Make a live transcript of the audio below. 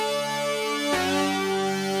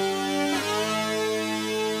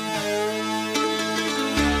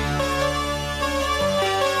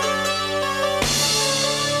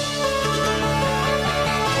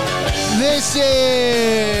This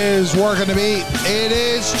is Working the Beat. It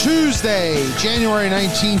is Tuesday, January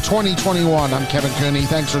 19, 2021. I'm Kevin Cooney.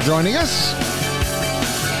 Thanks for joining us.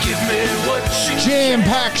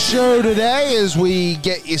 Jam-packed show today as we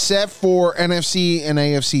get you set for NFC and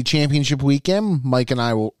AFC Championship weekend. Mike and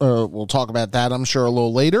I will talk about that, I'm sure, a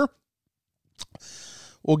little later.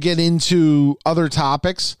 We'll get into other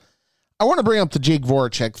topics. I want to bring up the Jake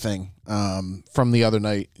Voracek thing from the other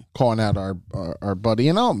night, calling out our buddy.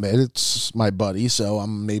 And I'll admit, it's my buddy, so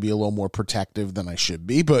I'm maybe a little more protective than I should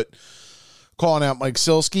be. But calling out Mike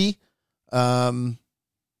Silsky, how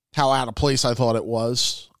out of place I thought it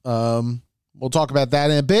was. We'll talk about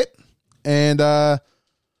that in a bit. And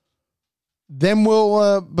then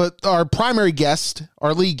but our primary guest,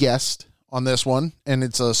 our lead guest on this one, and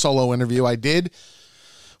it's a solo interview I did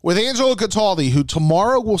with Angelo Cataldi, who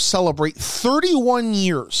tomorrow will celebrate 31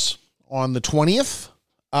 years on the 20th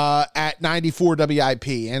at 94 WIP.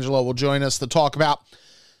 Angelo will join us to talk about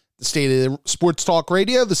the state of the sports talk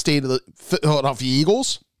radio, the state of the Philadelphia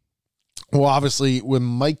Eagles. Well, obviously, when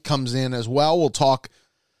Mike comes in as well, we'll talk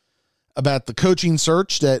about the coaching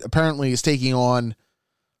search that apparently is taking on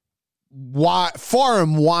far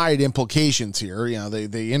and wide implications here. You know,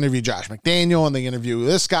 they interview Josh McDaniel and they interview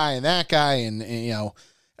this guy and that guy, and you know,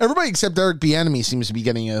 everybody except Eric Bieniemy seems to be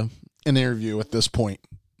getting an interview at this point.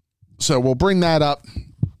 So we'll bring that up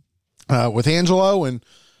with Angelo and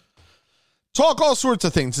talk all sorts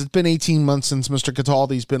of things. It's been 18 months since Mr.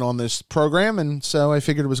 Cataldi's been on this program, and so I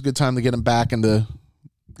figured it was a good time to get him back and to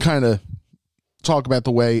kind of talk about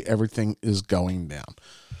the way everything is going down.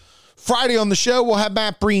 Friday on the show, we'll have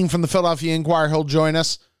Matt Breen from the Philadelphia Inquirer. He'll join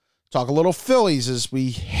us, talk a little Phillies as we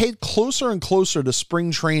head closer and closer to spring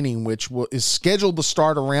training, which is scheduled to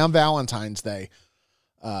start around Valentine's Day.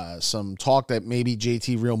 Some talk that maybe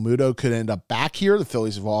JT Realmuto could end up back here. The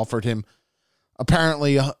Phillies have offered him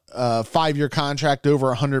apparently a 5-year contract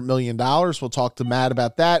over $100 million. We'll talk to Matt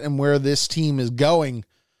about that and where this team is going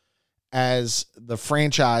as the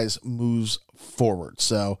franchise moves forward.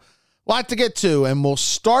 So a lot to get to, and we'll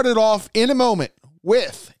start it off in a moment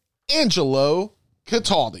with Angelo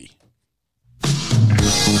Cataldi.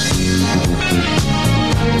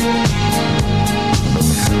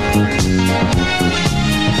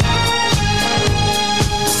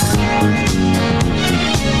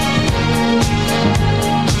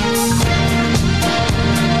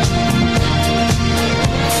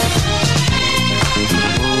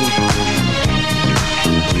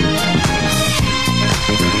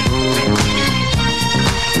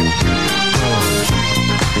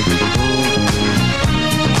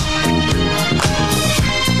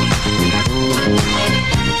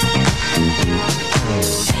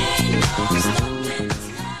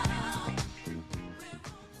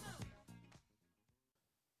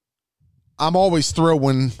 I'm always thrilled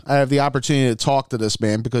when I have the opportunity to talk to this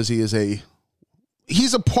man because he's a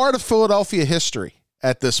part of Philadelphia history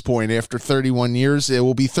at this point after 31 years. It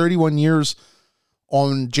will be 31 years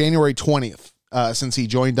on January 20th since he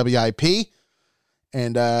joined WIP.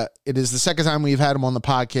 And it is the second time we've had him on the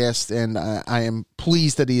podcast, and I am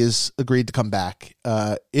pleased that he has agreed to come back.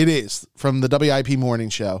 It is from the WIP Morning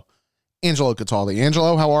Show, Angelo Cataldi.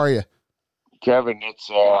 Angelo, how are you? Kevin, it's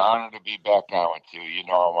an honor to be back on with you. You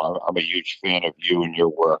know, I'm a huge fan of you and your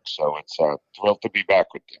work, so it's thrilled to be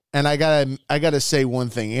back with you. And I gotta say one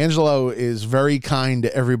thing. Angelo is very kind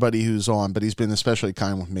to everybody who's on, but he's been especially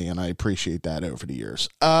kind with me, and I appreciate that over the years.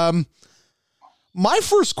 My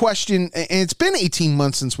first question, and it's been 18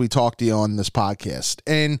 months since we talked to you on this podcast,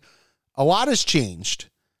 and a lot has changed.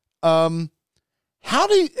 How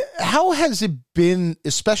has it been,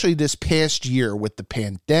 especially this past year with the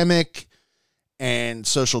pandemic and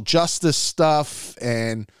social justice stuff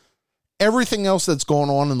and everything else that's going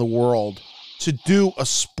on in the world, to do a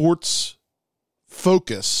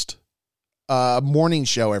sports-focused morning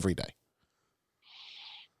show every day?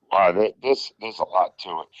 Wow, there's a lot to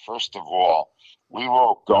it. First of all, we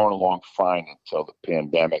were going along fine until the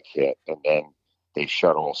pandemic hit, and then they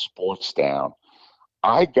shut all sports down.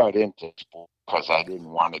 I got into sports because I didn't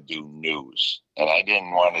want to do news, and I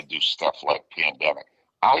didn't want to do stuff like pandemic.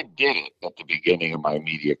 I did it at the beginning of my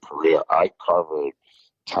media career. I covered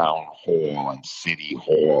town hall and city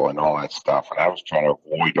hall and all that stuff, and I was trying to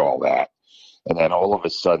avoid all that. And then all of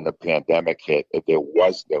a sudden the pandemic hit, and there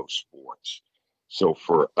was no sports. So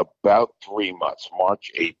for about 3 months,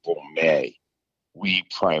 March, April, May, we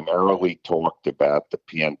primarily talked about the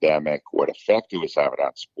pandemic, what effect it was having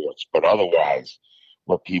on sports, but otherwise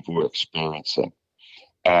what people were experiencing.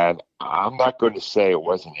 And I'm not going to say it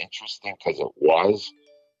wasn't interesting, because it was,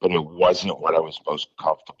 but it wasn't what I was most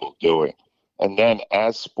comfortable doing. And then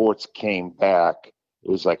as sports came back, It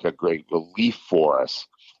was like a great relief for us.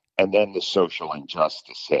 And then the social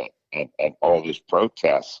injustice hit, and all these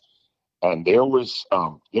protests. And there were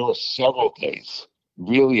several days,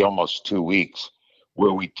 really almost 2 weeks,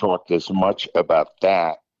 where we talked as much about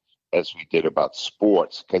that as we did about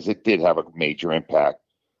sports, because it did have a major impact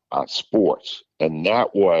on sports. And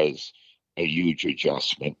that was a huge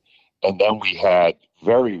adjustment. And then we had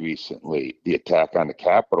very recently the attack on the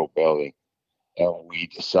Capitol building, and we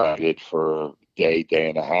decided for a day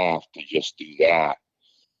and a half to just do that.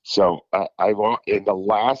 So I've in the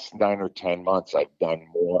last 9 or 10 months, I've done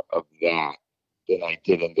more of that than I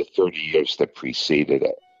did in the 30 years that preceded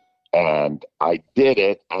it. And I did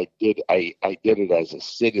it. I did it as a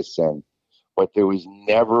citizen, but there was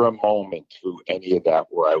never a moment through any of that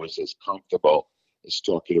where I was as comfortable as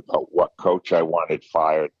talking about what coach I wanted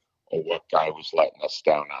fired or what guy was letting us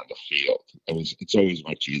down on the field. It's always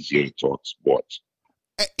much easier to talk sports.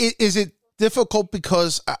 Is it difficult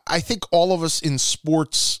because I think all of us in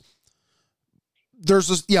sports, there's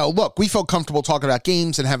this, look, we feel comfortable talking about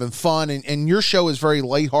games and having fun, and your show is very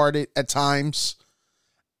lighthearted at times.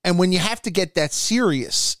 And when you have to get that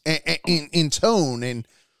serious in tone, and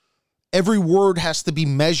every word has to be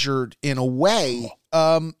measured in a way,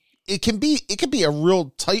 it can be a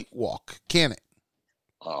real tight walk, can it?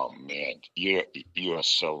 Oh man, you are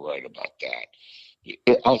so right about that.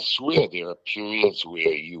 I swear there are periods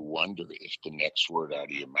where you wonder if the next word out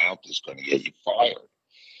of your mouth is going to get you fired.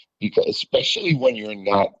 Because especially when you're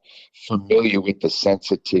not familiar with the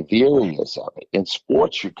sensitive areas of it. In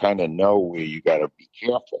sports, you kind of know where you got to be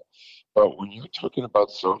careful. But when you're talking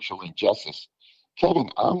about social injustice,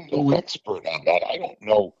 Kevin, I'm no expert on that. I don't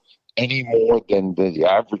know any more than the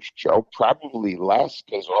average Joe, probably less,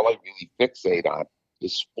 because all I really fixate on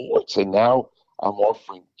is sports. And now I'm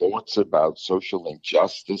offering thoughts about social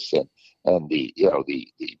injustice and the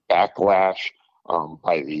backlash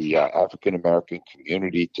by the African American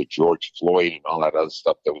community to George Floyd and all that other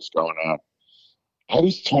stuff that was going on. I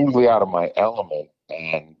was totally out of my element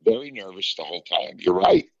and very nervous the whole time. You're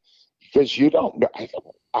right, because you don't know.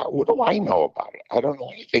 What do I know about it? I don't know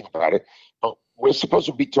anything about it. But we're supposed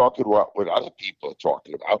to be talking about what other people are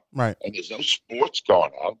talking about, right? And there's no sports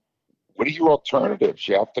going on. What are your alternatives?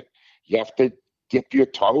 You have to dip your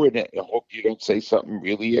toe in it and hope you don't say something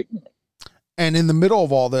really ignorant. And in the middle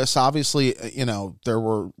of all this, obviously, there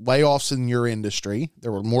were layoffs in your industry.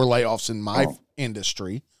 There were more layoffs in my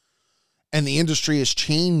industry. And the industry has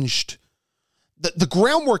changed. The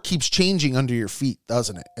groundwork keeps changing under your feet,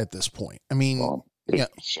 doesn't it, at this point? I mean,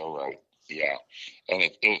 So right. Yeah. And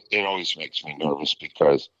it always makes me nervous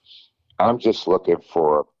because I'm just looking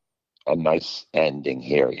for a nice ending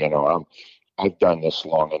here. I've done this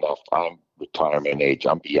long enough. I'm retirement age.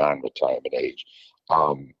 I'm beyond retirement age.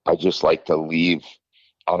 I just like to leave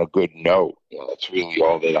on a good note. That's really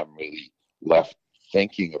all that I'm really left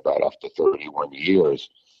thinking about after 31 years.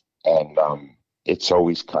 And it's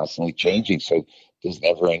always constantly changing. So there's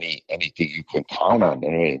never anything you can count on,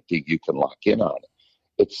 anything you can lock in on.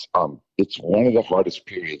 It's one of the hardest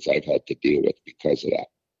periods I've had to deal with because of that.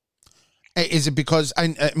 Is it because,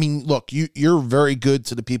 I mean, look, you're very good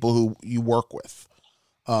to the people who you work with.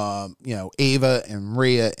 Ava and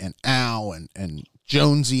Maria and Al and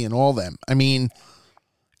Jonesy and all them. I mean,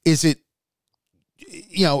 is it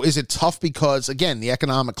tough because, again, the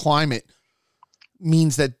economic climate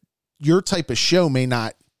means that your type of show may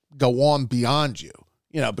not go on beyond you,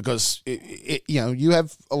 because you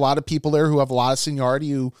have a lot of people there who have a lot of seniority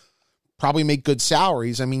who probably make good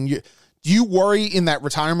salaries. I mean, do you worry in that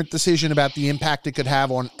retirement decision about the impact it could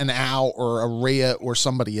have on an Al or a Rhea or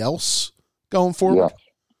somebody else going forward? Yeah,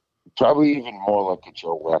 probably even more like a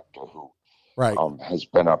Joe Rector, who right. Has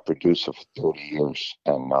been a producer for 30 years.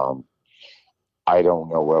 And I don't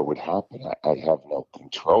know what would happen. I have no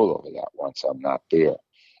control over that once I'm not there.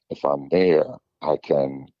 If I'm there, I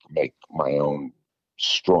can make my own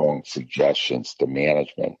strong suggestions to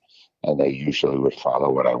management, and they usually would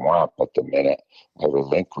follow what I want. But the minute I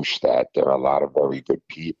relinquish that, there are a lot of very good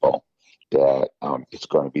people that it's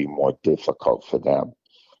going to be more difficult for them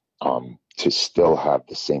to still have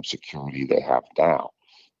the same security they have now.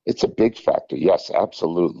 It's a big factor, yes,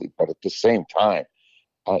 absolutely. But at the same time,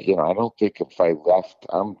 I don't think if I left,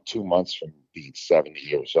 I'm 2 months from being 70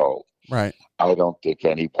 years old. Right. I don't think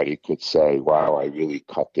anybody could say, wow, I really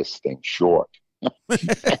cut this thing short.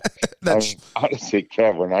 Honestly,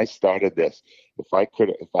 Kev, when I started this, if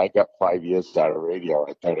I got 5 years out of radio,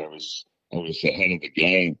 I thought I was ahead of the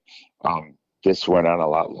game. This went on a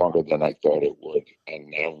lot longer than I thought it would. And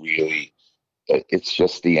now really, it's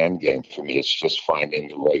just the end game for me. It's just finding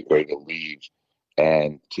the right way to leave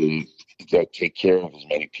and to take care of as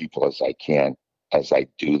many people as I can as I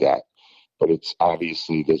do that. But it's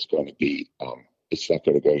obviously there's going to be it's not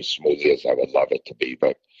going to go as smoothly as I would love it to be,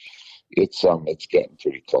 but it's getting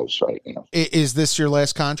pretty close right now. Is this your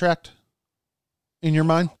last contract in your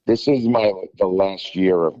mind? This is the last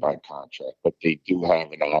year of my contract, but they do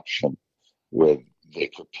have an option where they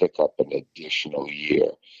could pick up an additional year.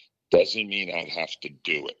 Doesn't mean I'd have to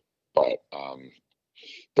do it, but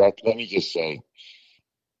let me just say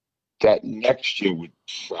that next year would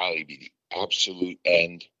probably be the absolute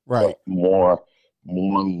end, right? More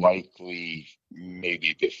likely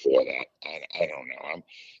maybe before that. I don't know.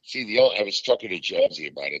 I was talking to Jonesy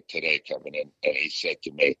about it today, Kevin, and he said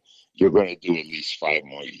to me, "You're going to do at least 5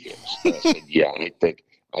 more years." And I said, "Yeah,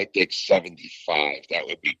 I think 75. That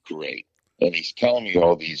would be great." And he's telling me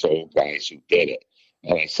all these old guys who did it,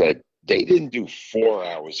 and I said, they didn't do 4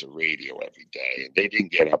 hours of radio every day, and they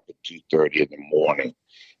didn't get up at 2:30 in the morning.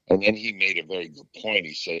 And then he made a very good point.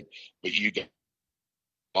 He said, "But you got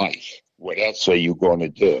life. What else are you going to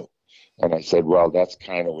do?" And I said, "Well, that's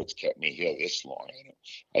kind of what's kept me here this long.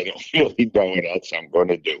 I don't really know what else I'm going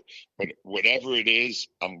to do. But whatever it is,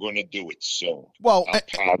 I'm going to do it soon." Well, I'm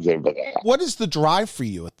positive of that. What is the drive for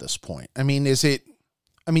you at this point? I mean,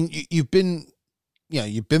 you've been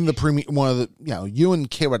the premier, one of the, you and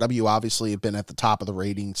KYW obviously have been at the top of the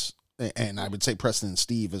ratings, and I would say Preston and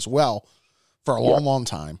Steve as well for a long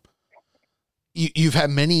time. You've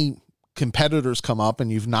had many competitors come up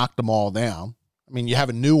and you've knocked them all down. I mean, you have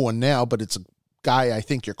a new one now, but it's a guy I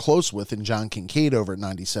think you're close with in John Kincaid over at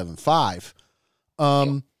 97.5.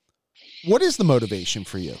 What is the motivation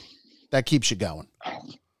for you that keeps you going?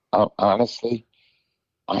 Honestly,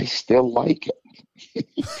 I still like it.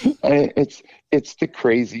 It's the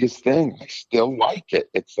craziest thing. I still like it.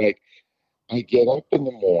 It's like I get up in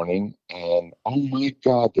the morning and, oh my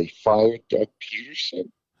God, they fired Doug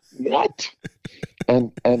Peterson. What?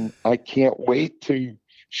 and I can't wait to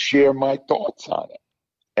share my thoughts on it.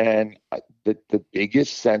 And the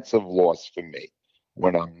biggest sense of loss for me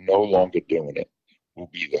when I'm no longer doing it will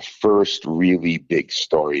be the first really big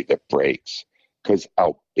story that breaks, because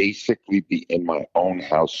I'll basically be in my own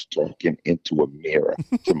house talking into a mirror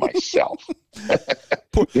to myself.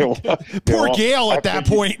 Poor Gail at that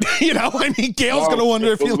point. Gail's going to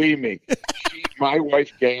wonder if you... Believe me, my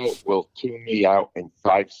wife Gail will tune me out in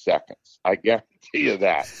 5 seconds. I guarantee you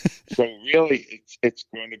that. So really, it's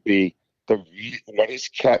going to be what has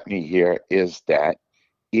kept me here is that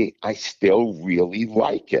I still really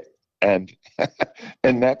like it. And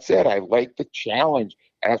and that's it. I like the challenge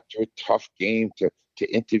after a tough game to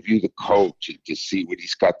interview the coach and to see what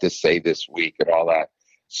he's got to say this week and all that.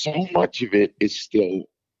 So much of it is still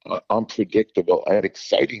unpredictable and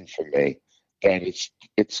exciting for me that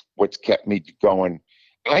it's what's kept me going.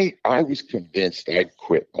 I was convinced I'd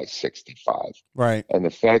quit by 65. Right. And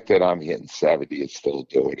the fact that I'm hitting 70 and still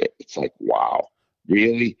doing it, it's like, wow,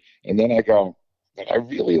 really? And then I go, but I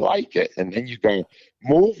really like it. And then you go,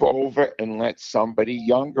 move over and let somebody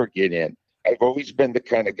younger get in. I've always been the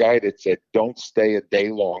kind of guy that said, don't stay a day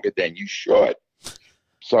longer than you should.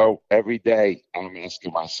 So every day I'm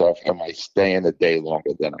asking myself, am I staying a day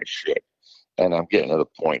longer than I should? And I'm getting to the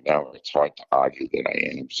point now where it's hard to argue that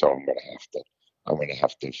I am. So I'm going to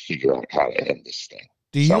have to figure out how to end this thing.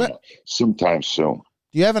 Sometime soon.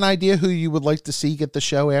 Do you have an idea who you would like to see get the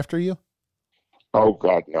show after you? Oh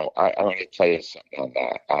God, no. I want to tell you something on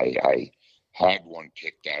that. I had one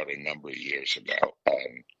picked out a number of years ago,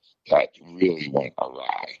 and that really went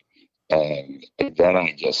awry. And then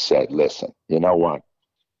I just said, listen, you know what?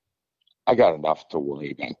 I got enough to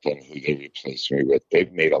worry about them who they replace me with.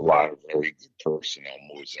 They've made a lot of very good personnel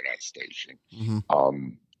moves in that station. Mm-hmm.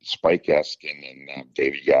 Spike Eskin and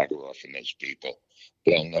David Yagaroff and those people,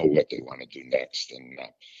 they'll know what they want to do next. And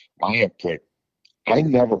my input, I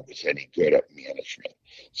never was any good at management.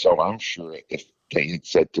 So I'm sure if they had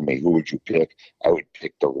said to me, who would you pick? I would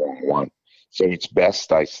pick the wrong one. So it's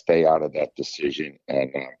best I stay out of that decision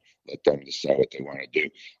and let them decide what they want to do.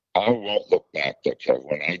 I won't look back though, Kev.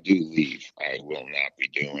 When I do leave, I will not be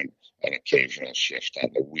doing an occasional shift on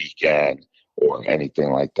the weekend or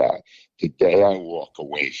anything like that. The day I walk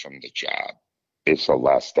away from the job is the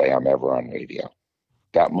last day I'm ever on radio.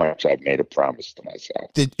 That much I've made a promise to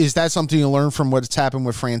myself. Is that something you learned from what's happened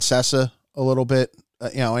with Francesa a little bit? I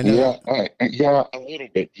know. Yeah, a little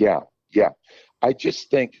bit. Yeah. I just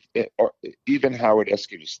think, or even Howard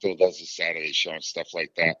Eskin, who still does the Saturday show and stuff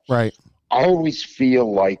like that. Right. I always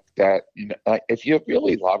feel like that, if you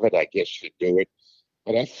really love it, I guess you do it.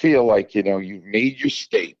 But I feel like, you've made your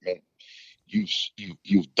statement.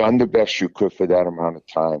 You've done the best you could for that amount of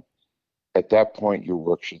time. at that point, your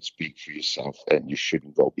work should speak for yourself and you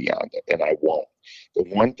shouldn't go beyond it. And I won't. The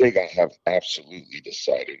one thing I have absolutely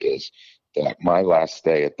decided is that my last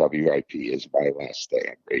day at WIP is my last day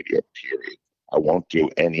on radio, period. I won't do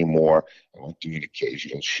any more. I won't do an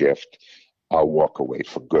occasional shift. I'll walk away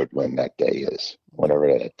for good when that day is, whatever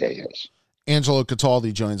that day is. Angelo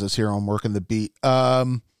Cataldi joins us here on Working the Beat.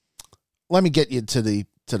 Let me get you to the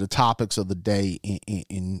topics of the day.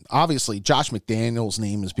 In obviously, Josh McDaniels'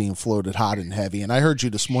 name is being floated hot and heavy, and I heard you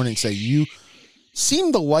this morning say you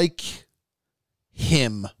seem to like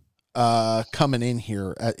him coming in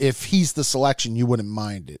here. If he's the selection, you wouldn't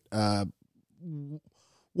mind it.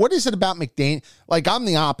 What is it about McDaniel? Like, I'm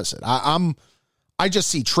the opposite. I just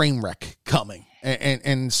see train wreck coming,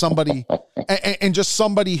 and somebody, and just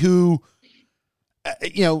somebody who,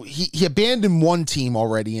 he abandoned one team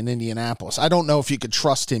already in Indianapolis. I don't know if you could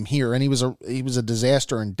trust him here, and he was a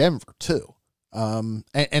disaster in Denver too. And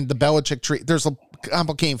the Belichick tree. There's a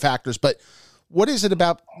complicating factors, but what is it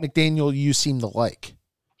about McDaniel you seem to like?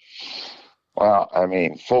 Well, I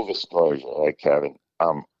mean, full disclosure, like Kevin,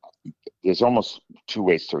 there's almost two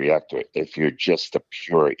ways to react to it. If you're just a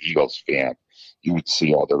pure Eagles fan, you would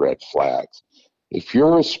see all the red flags. If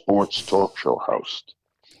you're a sports talk show host,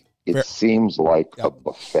 it seems like a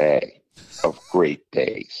buffet of great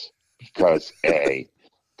days because the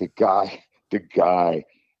guy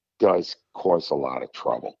does cause a lot of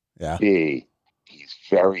trouble. Yeah. B, he's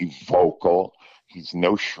very vocal. He's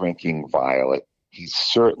no shrinking violet. He's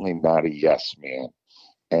certainly not a yes man.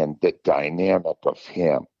 And the dynamic of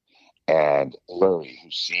him and Larry,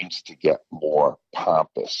 who seems to get more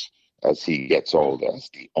pompous as he gets older, as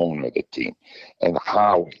the owner of the team, and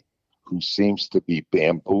Howie, who seems to be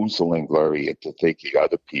bamboozling Larry into thinking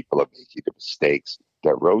other people are making the mistakes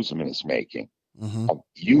that Roseman is making. Mm-hmm.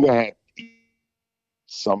 You had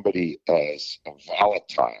somebody as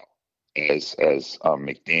volatile as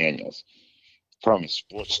McDaniels from a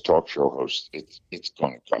sports talk show host. It's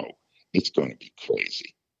going to go. It's going to be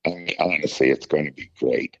crazy. I mean, honestly, it's going to be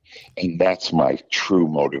great. And that's my true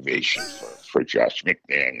motivation for Josh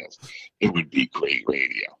McDaniels. It would be great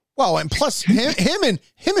radio. Well, and plus him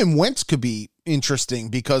and Wentz could be interesting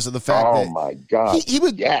because of the fact that my God, he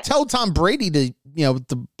would tell Tom Brady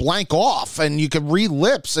to blank off, and you could read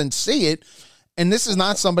lips and see it. And this is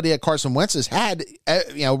not somebody that Carson Wentz has had,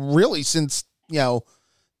 really since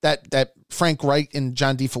that Frank Reich and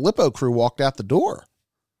John DeFilippo crew walked out the door.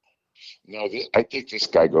 No, I think this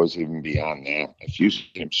guy goes even beyond that. If you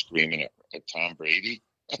see him screaming at Tom Brady,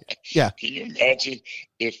 yeah, can you imagine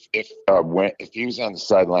if he was on the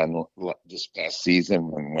sideline this past season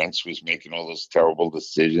when Wentz was making all those terrible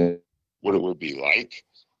decisions, what it would be like?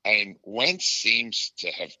 And Wentz seems to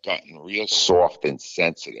have gotten real soft and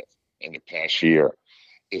sensitive in the past year.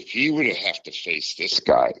 If he were to have to face this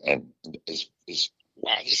guy, and this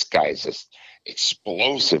guy is just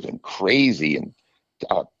explosive and crazy and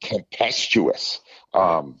tempestuous.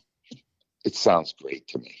 It sounds great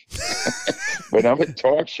to me. But I'm a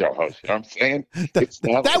talk show host. You know what I'm saying? It's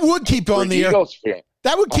not that would keep you on the air. Fan.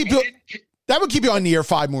 That would keep you. That would keep you on the air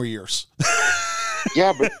 5 more years.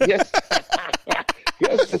 Yeah, but yes.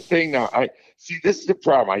 Here's the thing. Now, this is the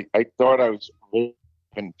problem. I thought I was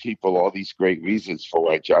giving people all these great reasons for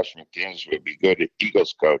why Josh McDaniels would be good at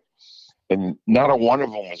Eagles coach, and not a one of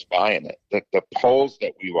them was buying it. The polls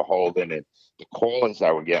that we were holding and the callers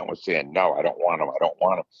I were getting were saying, no, I don't want him. I don't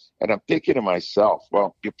want him. And I'm thinking to myself,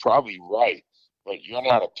 well, you're probably right, but you're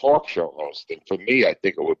not a talk show host. And for me, I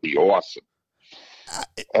think it would be awesome.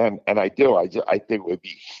 And I do. I think it would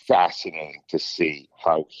be fascinating to see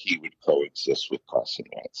how he would coexist with Carson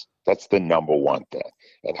Wentz. That's the number one thing.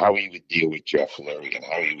 And how he would deal with Jeff Lurie and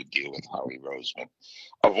how he would deal with Howie Roseman.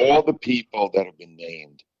 Of all the people that have been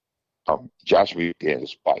named, Josh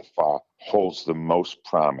McDaniels by far holds the most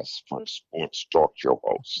promise for a sports talk show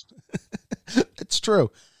host. It's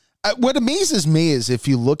true. What amazes me is if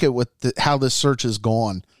you look at how this search has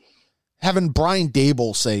gone, having Brian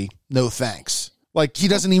Daboll say no thanks. Like, he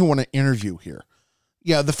doesn't even want to interview here.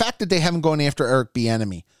 Yeah, the fact that they haven't gone after Eric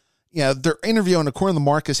Bieniemy. Yeah, they're interviewing, according to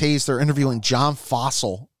Marcus Hayes, they're interviewing John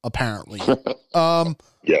Fossil, apparently.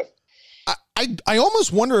 Yeah. I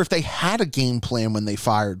almost wonder if they had a game plan when they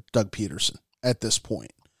fired Doug Peterson at this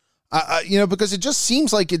point. Because it just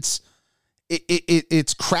seems like it's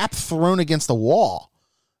crap thrown against the wall.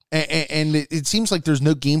 And it seems like there's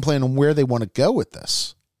no game plan on where they want to go with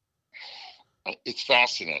this. It's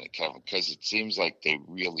fascinating, Kevin, because it seems like they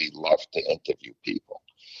really love to interview people.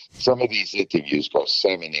 Some of these interviews go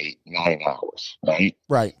 7, 8, 9 hours, right?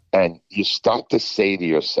 Right. And you start to say to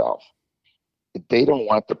yourself, they don't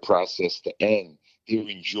want the process to end they're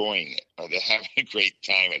enjoying it or they're having a great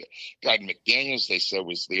time at it. God, McDaniels, they said,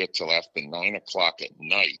 was there till after 9 o'clock at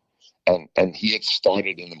night. And he had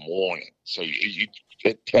started in the morning. So you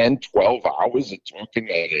get 10, 12 hours of talking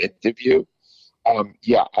at an interview.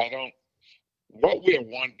 Yeah, I don't. What we're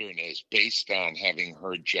wondering is, based on having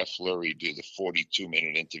heard Jeff Lurie do the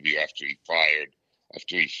 42-minute interview after he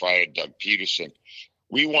fired Doug Peterson,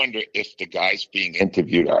 we wonder if the guys being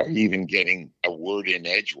interviewed are even getting a word in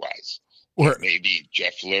edgewise. Or maybe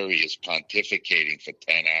Jeff Lurie is pontificating for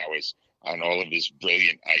 10 hours on all of his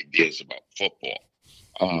brilliant ideas about football.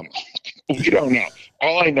 We don't know.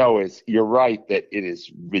 All I know is you're right that it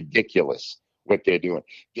is ridiculous what they're doing.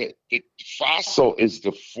 The Fossil is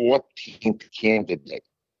the 14th candidate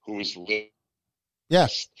who is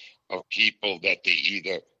list of people that they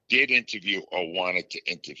either did interview or wanted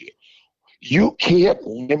to interview. You can't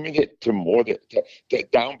limit it to more than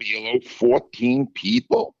down below 14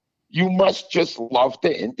 people. You must just love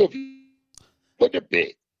to interview. Look at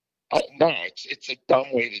it. No, it's a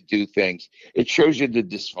dumb way to do things. It shows you the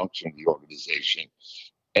dysfunction of the organization.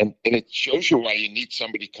 And it shows you why you need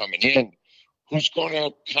somebody coming in who's going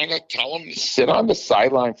to kind of tell them to sit on the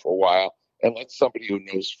sideline for a while and let somebody who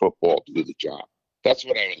knows football do the job. That's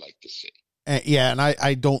what I would like to see. And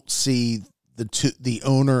I don't see the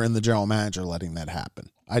owner and the general manager letting that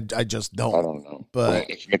happen. I just don't. I don't know. But well,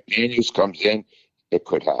 if McDaniels comes in, it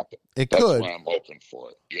could happen. That's why I'm hoping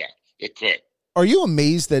for it. Yeah, it could. Are you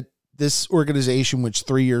amazed that this organization, which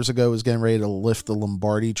 3 years ago was getting ready to lift the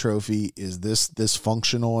Lombardi Trophy, is this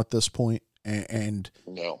dysfunctional at this point? And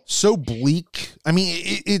no, so bleak. I mean,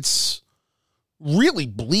 it's really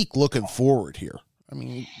bleak looking forward here. I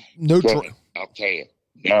mean, I'll tell you,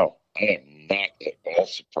 no, I am not at all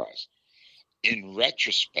surprised. In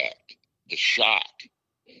retrospect, the shock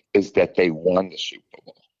is that they won the Super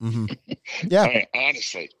Bowl. Mm-hmm. Yeah. I mean,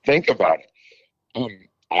 honestly, think about it.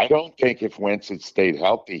 I don't think if Wentz had stayed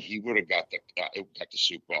healthy, he would have got the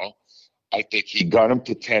Super Bowl. I think he got him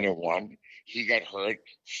to 10-1. He got hurt.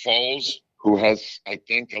 Foles, who has, I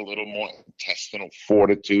think, a little more intestinal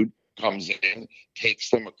fortitude, comes in, takes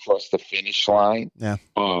them across the finish line. Yeah.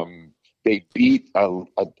 They beat a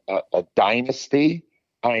dynasty.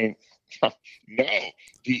 I mean, no,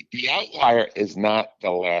 the outlier is not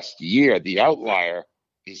the last year. The outlier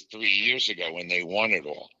is 3 years ago when they won it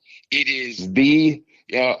all. It is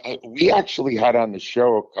we actually had on the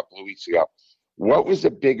show a couple of weeks ago, what was a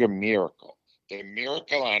bigger miracle? The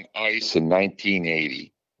miracle on ice in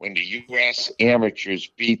 1980 when the U.S. amateurs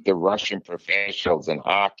beat the Russian professionals in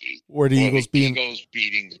hockey. Or the Eagles beating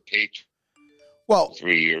the Patriots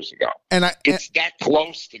 3 years ago. It's that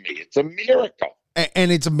close to me. It's a miracle.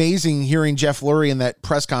 And it's amazing hearing Jeff Lurie in that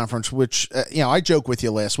press conference, which, I joked with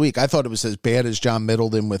you last week. I thought it was as bad as John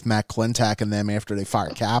Middleton with Matt Klentak and them after they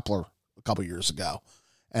fired Kapler a couple years ago.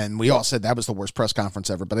 And we all said that was the worst press conference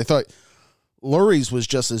ever. But I thought Lurie's was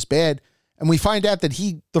just as bad. And we find out that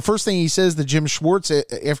the first thing he says to Jim Schwartz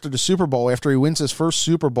after the Super Bowl, after he wins his first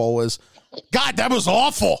Super Bowl, is, God, that was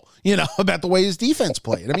awful, about the way his defense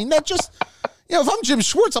played. I mean, that just... if I'm Jim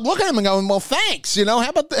Schwartz, I'm looking at him and going, well, thanks. How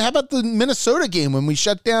about the Minnesota game when we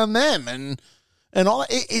shut down them and all?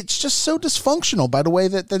 It's just so dysfunctional by the way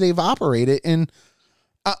that they've operated. And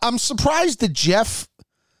I'm surprised that Jeff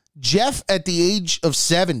at the age of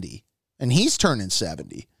 70, and he's turning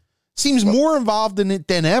 70, seems more involved in it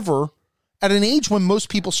than ever at an age when most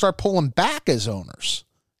people start pulling back as owners.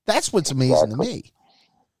 That's what's amazing to me.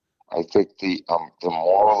 I think the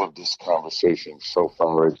moral of this conversation so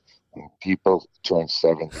far is, when people turn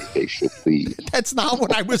 70, they should leave. That's not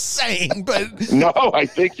what I was saying, but... No, I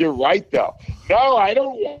think you're right, though. No, I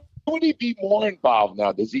don't want... Would he be more involved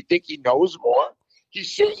now? Does he think he knows more? He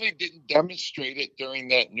certainly didn't demonstrate it during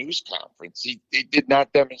that news conference. He did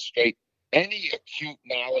not demonstrate any acute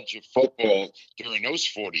knowledge of football during those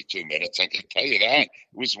 42 minutes. I can tell you that. It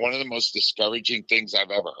was one of the most discouraging things I've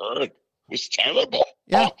ever heard. It was terrible.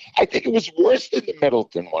 Yeah. I think it was worse than the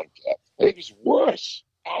Middleton one. I think it was worse.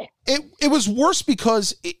 It was worse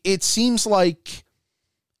because it seems like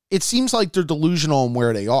they're delusional on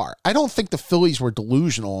where they are. I don't think the Phillies were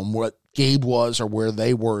delusional on what Gabe was or where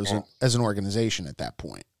they were as an organization at that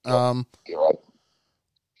point.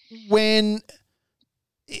 When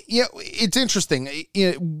it's interesting.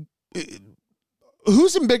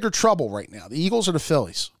 Who's in bigger trouble right now, the Eagles or the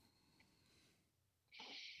Phillies?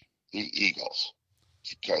 The Eagles,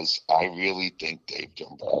 because I really think Dave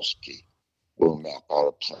Dombrowski will map out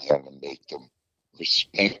a plan and make them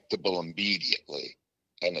respectable immediately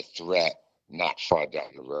and a threat not far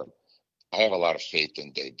down the road. I have a lot of faith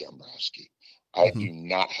in Dave Dombrowski. I do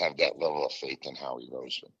not have that level of faith in Howie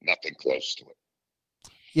Roseman. Nothing close to it.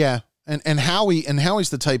 Yeah, And Howie's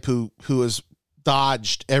the type who has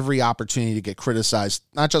dodged every opportunity to get criticized,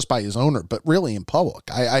 not just by his owner, but really in public.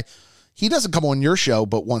 He doesn't come on your show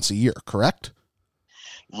but once a year, correct?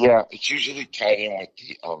 Yeah, it's usually tied in with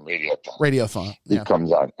the radiothon. Radiothon. He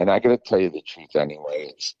comes on, and I got to tell you the truth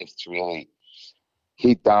anyway. It's really,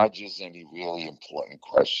 he dodges any really important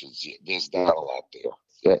questions. There's not a lot there.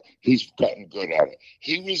 Yeah, he's gotten good at it.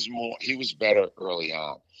 He was better early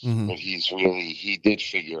on, but he did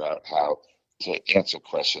figure out how to answer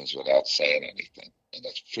questions without saying anything, and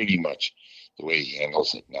that's pretty much the way he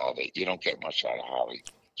handles it now. That you don't get much out of Howie.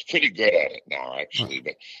 He's pretty good at it now, actually,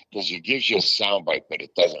 but because he gives you a soundbite, but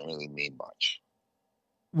it doesn't really mean much.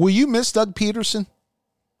 Will you miss Doug Peterson?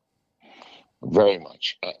 Very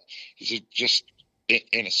much. He's just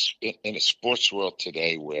in a sports world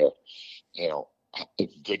today where, a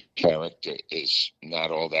good character is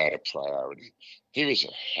not all that a priority. He was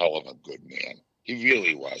a hell of a good man. He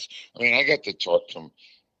really was. I mean, I got to talk to him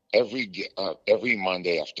every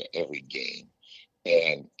Monday after every game.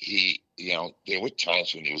 And he, there were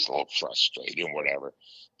times when he was a little frustrated and whatever,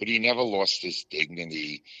 but he never lost his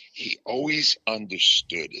dignity. He always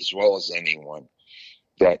understood, as well as anyone,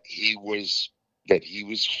 that he was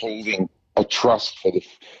holding a trust for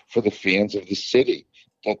the fans of the city,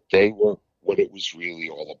 that they were what it was really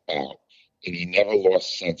all about. And he never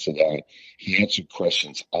lost sense of that. He answered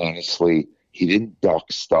questions honestly. He didn't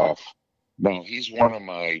duck stuff. No, he's one of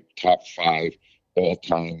my top 5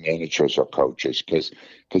 all-time managers or coaches because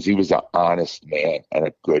he was an honest man and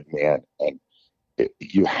a good man, and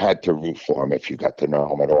you had to root for him if you got to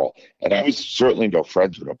know him at all. And I was certainly no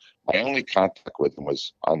friends with him. My only contact with him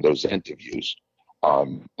was on those interviews.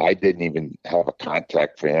 I didn't even have a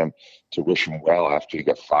contact for him to wish him well after he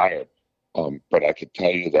got fired. But I could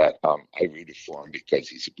tell you that I rooted for him because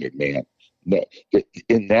he's a good man. No,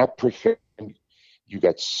 in that profession, you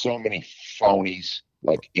got so many phonies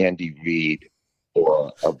like Andy Reid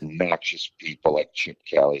or obnoxious people like Chip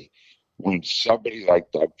Kelly. When somebody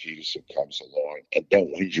like Doug Peterson comes along and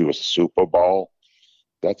then wins you a Super Bowl,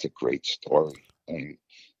 that's a great story. And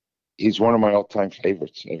he's one of my all-time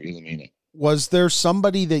favorites. I really mean it. Was there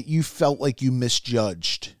somebody that you felt like you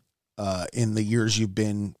misjudged in the years you've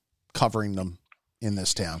been covering them in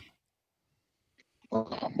this town?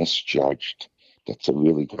 Misjudged. That's a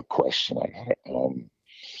really good question.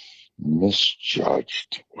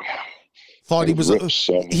 Misjudged. Wow. Thought he was.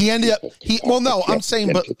 He ended up. I'm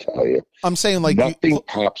saying like nothing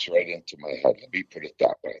pops right into my head. Let me put it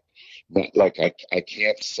that way. Not like I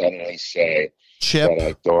can't suddenly say Chip. that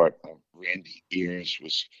I thought Randy Ears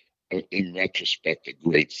was, in retrospect, a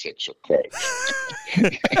great Sixer coach.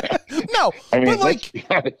 No, I mean,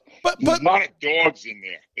 but there's a lot of dogs in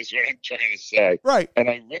there. Is what I'm trying to say. Right. And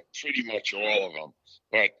I ripped pretty much all of them.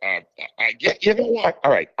 But I get. You know what?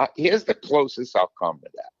 All right. Here's the closest I'll come to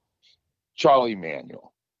that. Charlie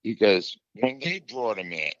Manuel, because when they brought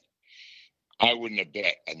him in, I wouldn't have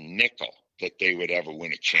bet a nickel that they would ever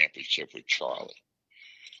win a championship with Charlie.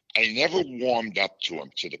 I never warmed up to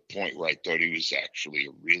him to the point where I thought he was actually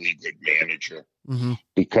a really good manager,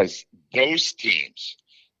 because those teams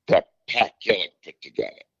that Pat Gillick put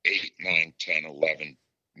together, 8, 9, 10, 11,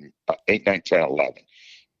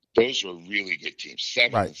 those were really good teams.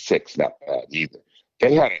 7 and 6, not bad either.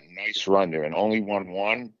 They had a nice run there and only won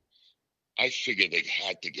 1. I figured they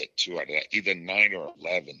had to get 2 out of that, either 9 or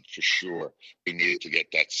 11 for sure. We needed to get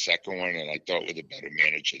that second one, and I thought with a better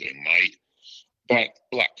manager they might. But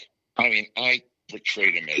look, I mean, I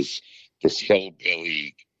portrayed him as this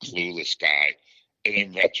hillbilly, clueless guy, and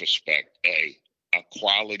in retrospect, A,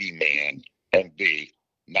 quality man, and B,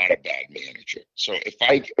 not a bad manager. So if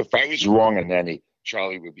I was wrong on any,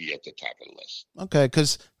 Charlie would be at the top of the list. Okay,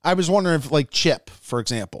 because I was wondering if, like Chip, for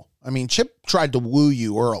example. I mean, Chip tried to woo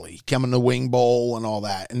you early, coming to Wing Bowl and all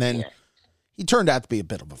that, and then he turned out to be a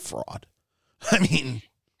bit of a fraud. I mean,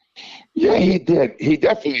 yeah, he did. He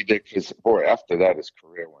definitely did. Because boy, after that, his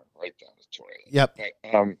career went right down the toilet. Yep.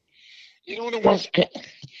 But, you know what it was?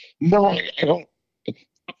 No, I don't.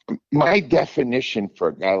 My definition for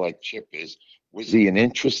a guy like Chip is: was he an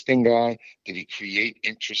interesting guy? Did he create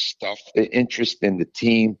interest in the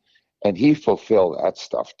team? And he fulfilled that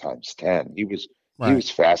stuff times 10. He was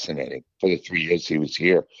fascinating for the 3 years he was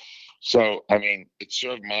here. So, I mean, it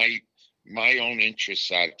served my own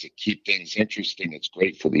interests out to keep things interesting. It's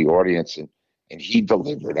great for the audience, and he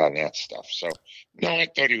delivered on that stuff. So, no, I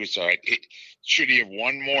thought he was all right. Should he have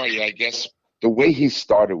won more? Yeah, I guess the way he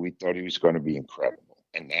started, we thought he was going to be incredible,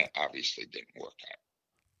 and that obviously didn't work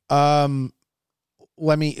out.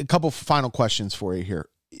 A couple final questions for you here.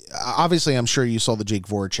 Obviously, I'm sure you saw the Jake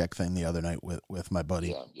Voracek thing the other night with my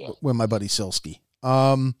buddy, with my buddy Silsky.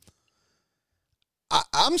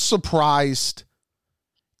 I'm surprised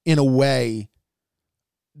in a way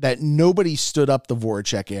that nobody stood up to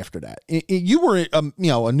Voracek after that. You were,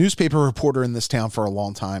 a newspaper reporter in this town for a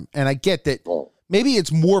long time, and I get that maybe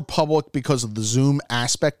it's more public because of the Zoom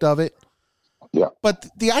aspect of it. Yeah. But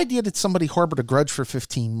the idea that somebody harbored a grudge for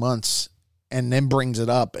 15 months and then brings it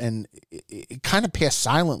up and it kind of passed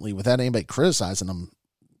silently without anybody criticizing them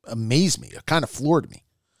amazed me. It kind of floored me.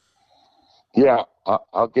 Yeah,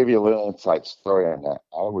 I'll give you a little inside story on that.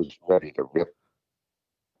 I was ready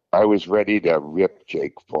to rip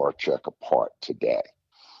Jake Voracek apart today.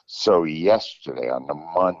 So yesterday on the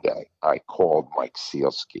Monday, I called Mike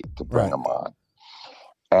Sealski to bring him on.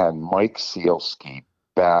 And Mike Sealski,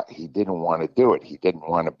 he didn't want to do it. He didn't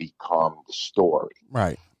want to become the story.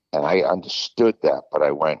 Right. And I understood that, but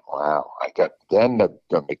I went, wow. Then the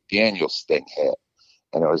McDaniels thing hit.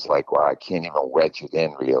 And it was like, wow, I can't even wedge it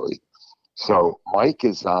in really. So Mike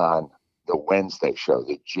is on the Wednesday show,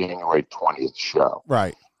 the January 20th show.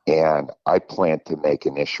 Right. And I plan to make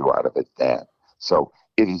an issue out of it then. So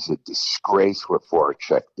it is a disgrace what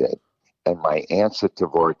Voracek did. And my answer to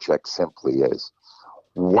Voracek simply is,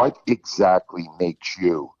 what exactly makes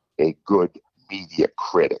you a good media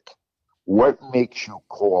critic? What makes you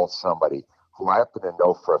call somebody who I happen to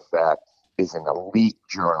know for a fact is an elite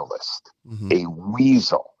journalist, a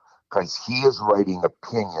weasel, because he is writing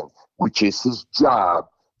opinion, which is his job,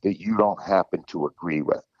 that you don't happen to agree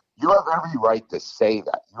with? You have every right to say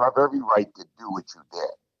that. You have every right to do what you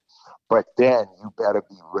did. But then you better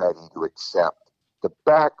be ready to accept the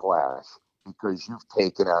backlash because you've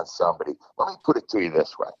taken on somebody. Let me put it to you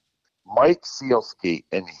this way. Mike Sealski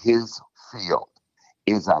in his field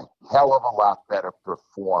is a hell of a lot better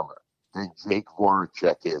performer than Jake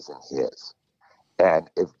Voracek is in his. And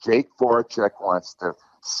if Jake Voracek wants to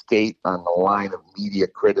skate on the line of media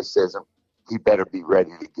criticism, he better be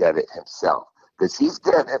ready to get it himself. Because he's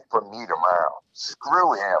getting it from me tomorrow.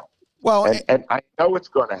 Screw him. Well, and I know what's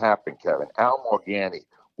going to happen, Kevin. Al Morganti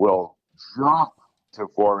will jump to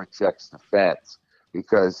Voracek's defense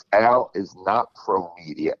because Al is not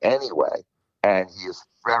pro-media anyway, and he is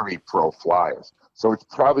very pro-Flyers. So it's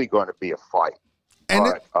probably going to be a fight. I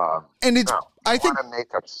think want to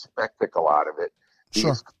make a spectacle out of it.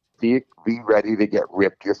 Sure. Be ready to get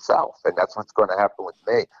ripped yourself, and that's what's going to happen with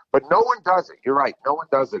me. But no one does it. You're right. No one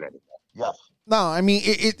does it anymore. Yes. No, I mean,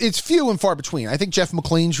 it's few and far between. I think Jeff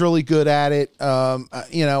McLean's really good at it.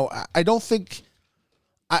 I don't think,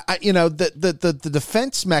 the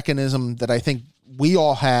defense mechanism that I think we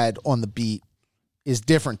all had on the beat is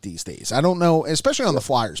different these days. I don't know, especially on the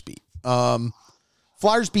Flyers beat.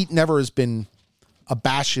 Flyers beat never has been a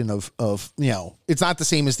bastion of, it's not the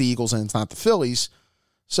same as the Eagles and it's not the Phillies.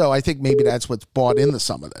 So I think maybe that's what's bought into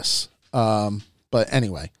some of this. But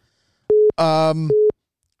anyway,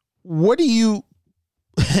 what do you,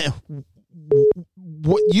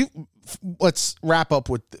 let's wrap up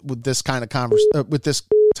with this kind of with this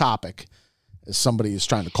topic as somebody is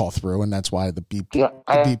trying to call through, and that's why the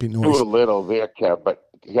beeping noise. Do a little there, Kev, but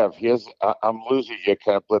Kev, I'm losing you,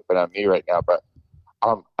 kind of blipping on me right now, but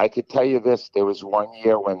I could tell you this, there was one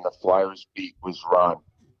year when the Flyers beat was run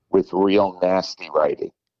with real nasty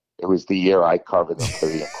writing. It was the year I covered them for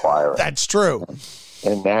the Inquirer. That's true.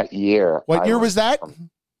 And that year. What year was that?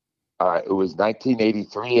 It was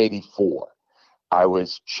 1983-84. I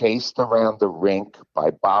was chased around the rink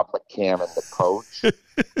by Bob McCammon, the coach.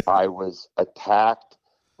 I was attacked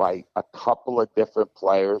by a couple of different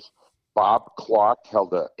players. Bob Clark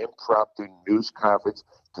held an impromptu news conference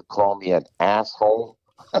to call me an asshole.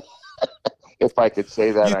 If I could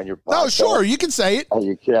say that on your podcast. No, sure, you can say it. Oh,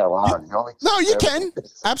 you can't. Wow, you can.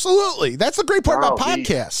 Absolutely. That's the great part about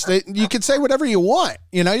podcasts. You can say whatever you want.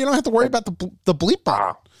 You don't have to worry about the bleep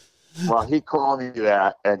button. Well, he called me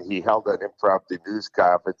that, and he held an impromptu news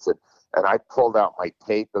conference, and I pulled out my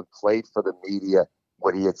tape and played for the media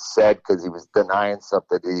what he had said because he was denying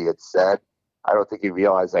something that he had said. I don't think he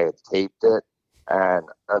realized I had taped it. And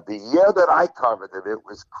the year that I covered it, it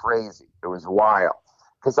was crazy. It was wild.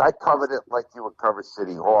 Because I covered it like you would cover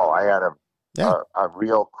City Hall. I had a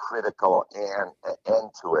real critical end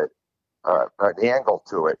to it, an angle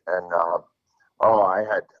to it, and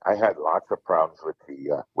I had lots of problems with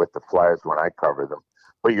the Flyers when I covered them.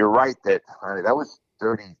 But you're right that that was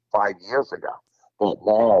 35 years ago. But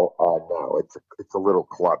now, no, it's a little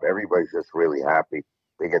club. Everybody's just really happy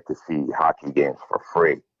they get to see hockey games for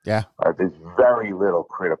free. Yeah, there's very little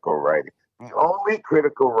critical writing. The only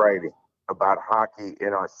critical writing about hockey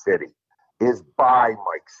in our city is by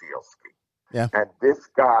Mike Sealski. Yeah. And this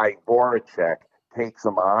guy, Voracek, takes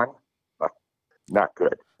him on. Not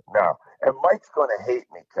good. No. And Mike's going to hate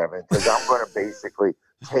me, Kevin, because I'm going to basically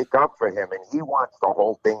take up for him, and he wants the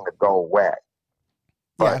whole thing to go away.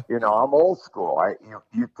 But, I'm old school.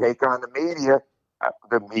 You take on the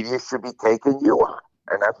media should be taking you on.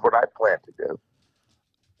 And that's what I plan to do.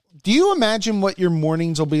 Do you imagine what your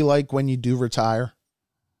mornings will be like when you do retire?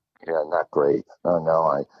 Yeah, not great.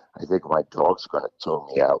 No. I think my dog's going to tune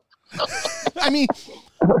me out. I mean,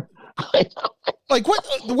 like what?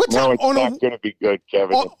 No, it's not going to be good,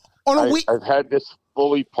 Kevin. On a week, I've had this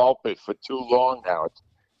fully pulpit for too long now.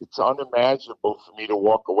 It's unimaginable for me to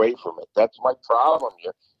walk away from it. That's my problem.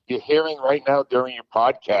 You're hearing right now during your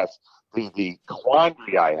podcast the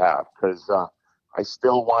quandary I have because I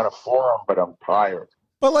still want a forum, but I'm tired.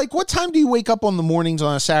 But like, what time do you wake up on the mornings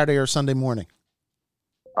on a Saturday or Sunday morning?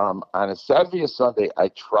 On a Saturday or Sunday, I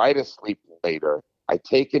try to sleep later. I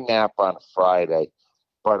take a nap on a Friday,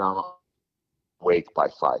 but I'm awake by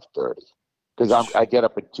 5:30 because I get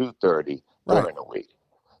up at 2:30 during the week.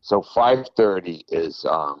 So 5:30 is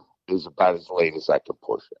about as late as I can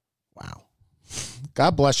push it. Wow.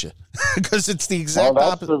 God bless you, because it's the exact that's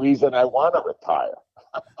opposite. The reason I want to retire.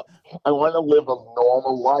 I want to live a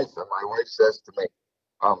normal life, and my wife says to me,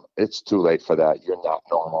 "It's too late for that. You're not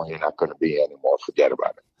normal. You're not going to be anymore. Forget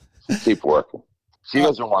about it. Keep working." She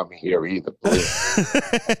doesn't want me here either.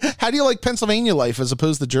 How do you like Pennsylvania life as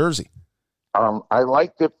opposed to Jersey? I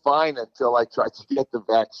liked it fine until I tried to get the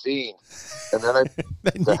vaccine, and then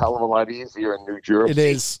it's a hell of a lot easier in New Jersey.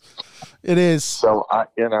 It is. So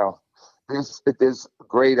there's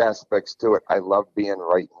great aspects to it. I love being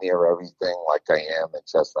right near everything, like I am in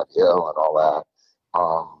Chestnut Hill and all that.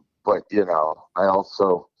 But I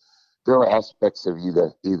also there are aspects of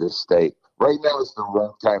either state. Right now is the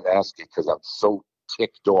wrong time to ask you because I'm so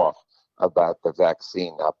ticked off about the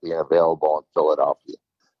vaccine not being available in Philadelphia.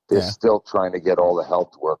 They're still trying to get all the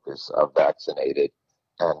health workers vaccinated,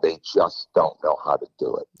 and they just don't know how to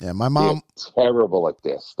do it. Yeah, my mom. They're terrible at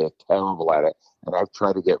this. They're terrible at it. And I've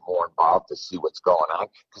tried to get more involved to see what's going on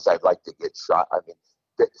because I'd like to get shot. I mean,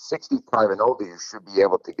 65 and older, you should be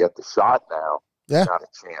able to get the shot now. Yeah. Not a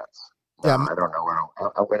chance. No, I don't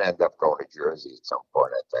know. I'm going to end up going to Jersey at some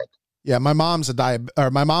point, I think. Yeah, my mom's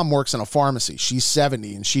my mom works in a pharmacy. She's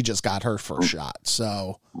 70 and she just got her first shot.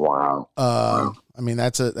 So wow. I mean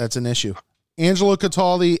that's an issue. Angelo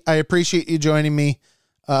Cataldi, I appreciate you joining me.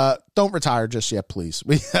 Don't retire just yet, please.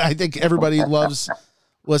 I think everybody loves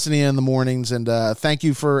listening in the mornings, and thank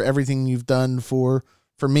you for everything you've done for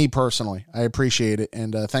me personally. I appreciate it,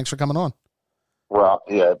 and thanks for coming on. Well,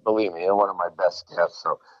 yeah, believe me, you're one of my best guests,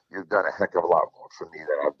 so you've done a heck of a lot more for me than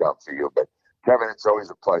I've done for you. But Kevin, it's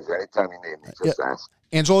always a pleasure. Anytime you need me, just ask.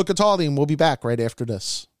 Angelo Cataldi, and we'll be back right after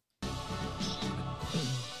this.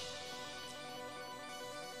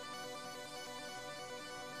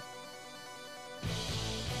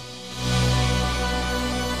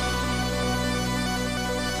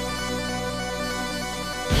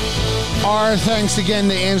 Our thanks again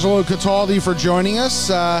to Angelo Cataldi for joining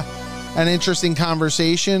us. An interesting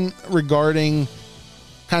conversation regarding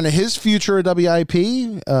kind of his future at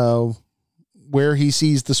WIP, where he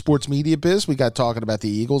sees the sports media biz. We got talking about the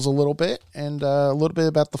Eagles a little bit and a little bit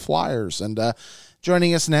about the Flyers. And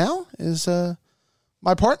joining us now is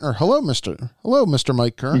my partner. Hello, Mr.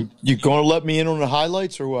 Mike Kern. You going to let me in on the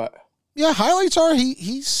highlights or what? Yeah, highlights are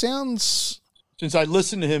he sounds. Since I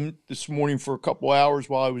listened to him this morning for a couple hours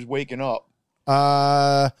while I was waking up.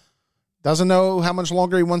 Doesn't know how much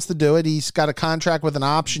longer he wants to do it. He's got a contract with an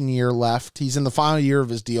option year left. He's in the final year of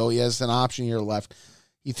his deal. He has an option year left.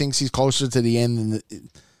 He thinks he's closer to the end,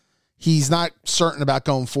 and he's not certain about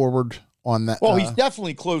going forward on that. Well, he's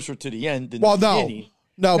definitely closer to the end than the beginning.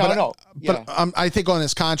 But I think on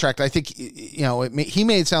his contract, I think he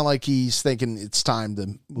made it sound like he's thinking it's time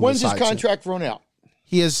to. When's his contract run out?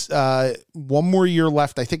 He has one more year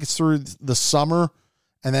left. I think it's through the summer,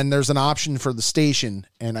 and then there's an option for the station,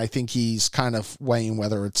 and I think he's kind of weighing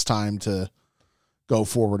whether it's time to go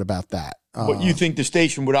forward about that. But you think the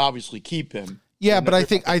station would obviously keep him? Yeah, but I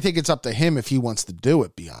think it's up to him if he wants to do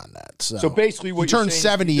it beyond that. So basically, what he turns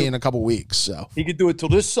 70 in a couple weeks, so he could do it till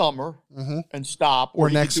this summer and stop, or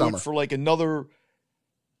he next could do summer it for like another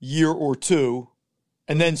year or two,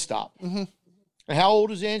 and then stop. And how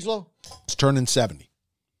old is Angelo? He's turning 70.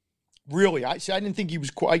 Really? I didn't think he was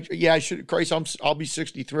quite. Yeah, I should. Christ, I'll be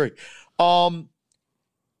 63. I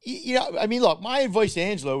mean, look, my advice to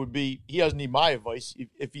Angelo would be he doesn't need my advice.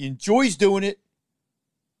 If he enjoys doing it,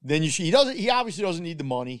 then you should. He obviously doesn't need the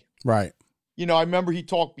money, right? I remember he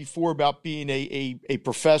talked before about being a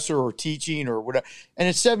professor or teaching or whatever. And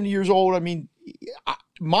at 70 years old, I mean,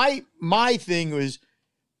 my thing was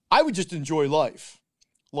I would just enjoy life.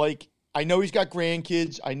 Like, I know he's got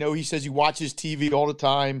grandkids. I know he says he watches TV all the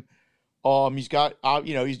time. He's got,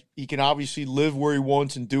 he can obviously live where he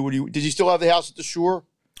wants and do what he. Does he still have the house at the shore?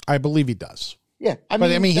 I believe he does. Yeah,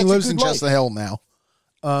 he lives in Chestnut Hill now.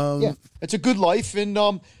 Yeah, it's a good life, and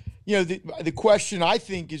the question I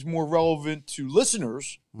think is more relevant to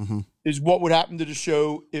listeners is what would happen to the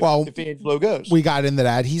show if Angelo goes. We got into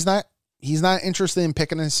that. He's not interested in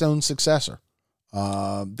picking his own successor.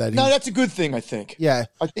 That's a good thing, I think. Yeah,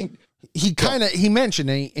 I think he mentioned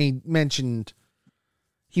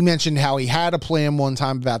how he had a plan one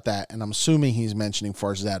time about that, and I'm assuming he's mentioning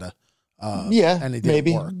Farzetta. And it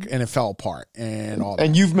didn't work, and it fell apart, and all that.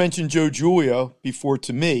 And you've mentioned Joe Giulio before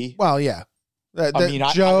to me. Well, yeah.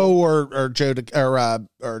 Joe or Joe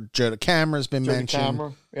DeCamara has been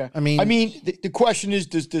mentioned. Yeah. The question is,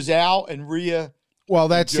 does Al and Rhea? Well,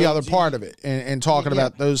 that's the other part of it, and talking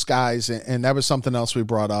about those guys, and that was something else we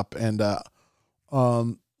brought up, and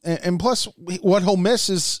plus, what he'll miss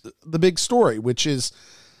is the big story, which is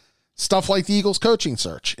stuff like the Eagles coaching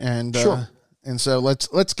search, and sure. And so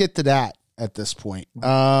let's get to that at this point.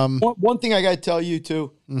 One thing I got to tell you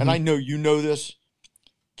too, and I know you know this.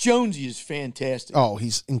 Jonesy is fantastic. Oh,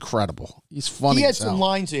 he's incredible. He's funny. He had some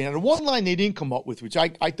lines in, and one line they didn't come up with, which I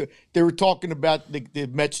thought they were talking about the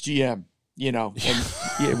Mets GM,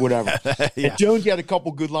 and whatever. Yeah. And Jonesy had a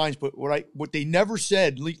couple good lines, but what they never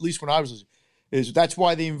said, at least when I was listening, is that's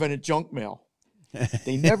why they invented junk mail.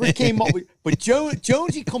 They never came up with, but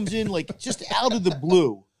Jonesy comes in like just out of the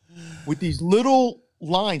blue with these little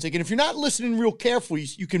lines. Like, and if you're not listening real carefully,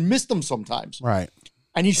 you can miss them sometimes. Right.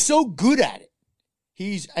 And he's so good at it.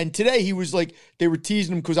 And today he was like, they were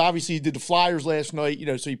teasing him because obviously he did the Flyers last night,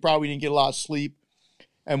 so he probably didn't get a lot of sleep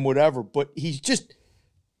and whatever. But he's just,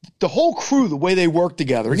 the whole crew, the way they work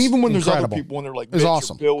together. And even when there's other people and they're like, Mitch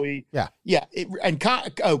awesome. Or Billy. Yeah. Yeah.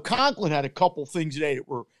 Conklin had a couple things today that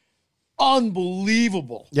were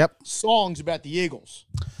unbelievable. Yep. Songs about the Eagles.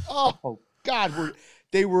 Oh, God.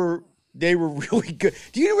 They were really good.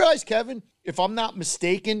 Do you realize, Kevin, if I'm not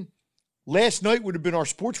mistaken, last night would have been our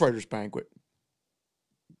sports writers banquet.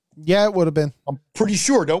 Yeah, it would have been. I'm pretty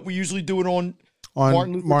sure. Don't we usually do it on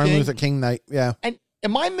Martin Luther King night? Yeah. And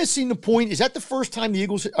am I missing the point? Is that the first time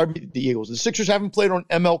the Sixers haven't played on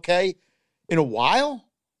MLK in a while?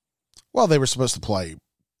 Well, they were supposed to play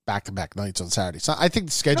back-to-back nights on Saturday. So I think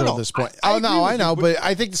the schedule at this point. I know, but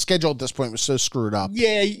I think the schedule at this point was so screwed up.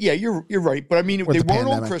 Yeah, you're right. But I mean, they weren't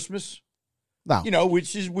on Christmas. No,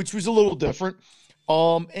 which was a little different.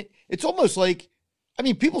 And it's almost like, I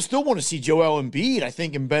mean, people still want to see Joel Embiid, I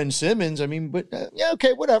think, and Ben Simmons. I mean, but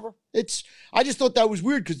okay, whatever. I just thought that was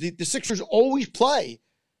weird because the Sixers always play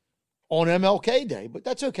on MLK Day, but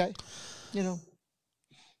that's okay.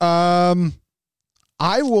 I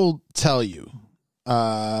will tell you.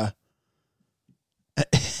 Let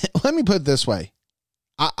me put it this way.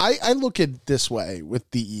 I look at it this way with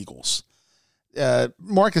the Eagles.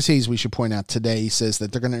 Marcus Hayes, we should point out today, says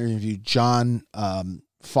that they're going to interview John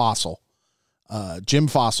Fossil. Jim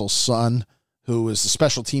Fossil's son, who was the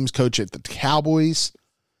special teams coach at the Cowboys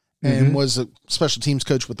and was a special teams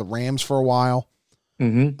coach with the Rams for a while.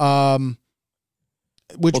 John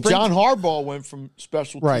Harbaugh went from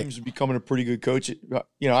special teams to becoming a pretty good coach. I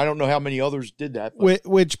don't know how many others did that.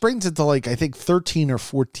 Which brings it to I think 13 or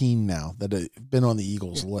 14 now that have been on the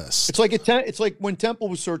Eagles list. It's like when Temple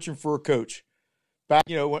was searching for a coach back,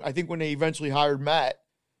 I think when they eventually hired Matt.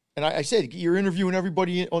 And I said, you're interviewing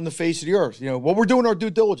everybody on the face of the earth. We're doing our due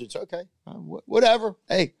diligence. Okay, whatever.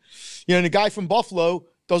 Hey, the guy from Buffalo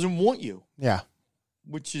doesn't want you. Yeah.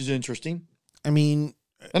 Which is interesting. I mean.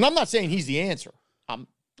 And I'm not saying he's the answer.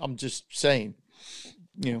 I'm just saying,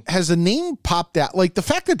 Has a name popped out? Like the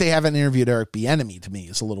fact that they haven't interviewed Eric Bieniemy to me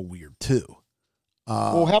is a little weird too.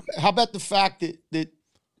 Well, how about the fact that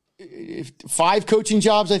if 5 coaching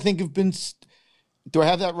jobs, I think, have been. Do I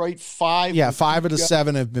have that right? 5? Yeah, 5 of the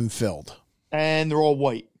 7 have been filled. And they're all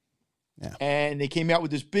white. Yeah. And they came out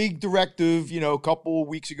with this big directive, a couple of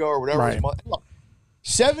weeks ago or whatever. Right. Look,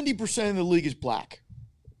 70% of the league is black.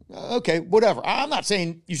 Okay, whatever. I'm not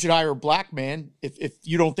saying you should hire a black man if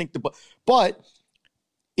you don't think but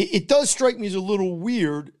it does strike me as a little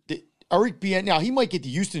weird that Eric Bieniemy, now he might get the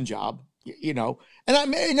Houston job, and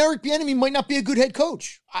Eric Bieniemy might not be a good head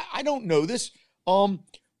coach. I don't know this.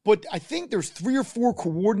 But I think there's 3 or 4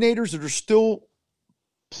 coordinators that are still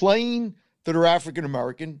playing that are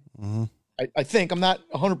African-American. Mm-hmm. I think. I'm not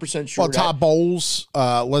 100% sure. Well, Todd Bowles,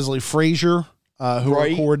 Leslie Frazier, who are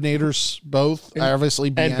coordinators, both, obviously.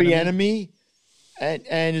 Bieniemy.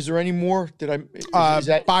 And is there any more? Byron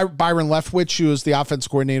Leftwich, who is the offense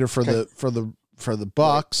coordinator for the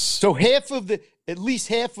Bucks. So at least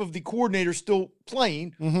half of the coordinators still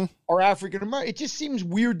playing are African-American. It just seems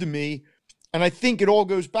weird to me. And I think it all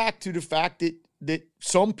goes back to the fact that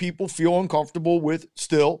some people feel uncomfortable with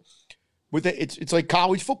it. It's like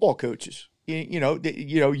college football coaches.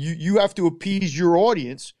 You have to appease your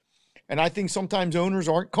audience. And I think sometimes owners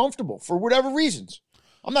aren't comfortable for whatever reasons.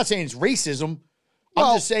 I'm not saying it's racism.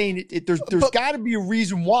 I'm just saying there's got to be a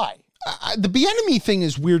reason why. The Bieniemy thing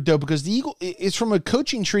is weird though, because it's from a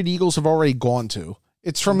coaching tree the Eagles have already gone to.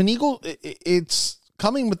 It's from an Eagle. It's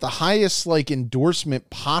coming with the highest endorsement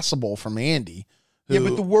possible from Andy.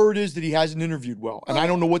 But the word is that he hasn't interviewed well, and I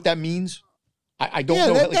don't know what that means. I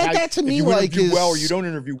don't know. That to me, you interview well or you don't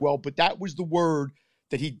interview well, but that was the word,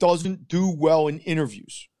 that he doesn't do well in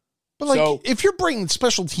interviews. But if you're bringing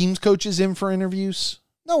special teams coaches in for interviews,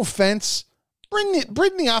 no offense, bring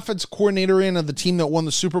the offense coordinator in of the team that won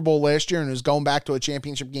the Super Bowl last year and is going back to a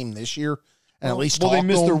championship game this year, and at least they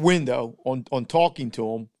missed their window on talking to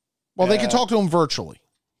him. Well, they can talk to him virtually.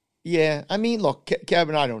 Yeah, I mean, look,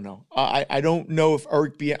 Kevin, I don't know. I don't know if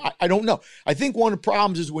Eric I don't know. I think one of the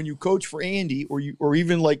problems is when you coach for Andy or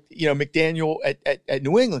even McDaniel at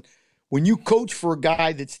New England, when you coach for a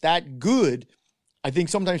guy that's that good, I think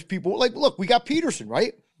sometimes people look, we got Peterson,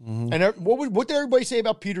 right? Mm-hmm. And what did everybody say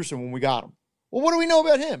about Peterson when we got him? Well, what do we know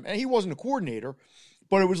about him? And he wasn't a coordinator,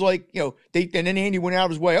 but it was and then Andy went out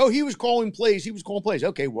of his way. Oh, he was calling plays.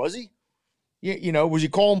 Okay, was he? Was he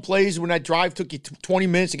calling plays when that drive took you 20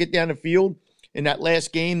 minutes to get down the field in that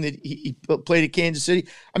last game that he played at Kansas City?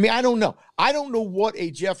 I mean, I don't know. I don't know what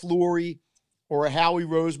a Jeff Lurie or a Howie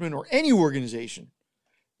Roseman or any organization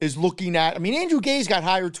is looking at. I mean, Andrew Gay's got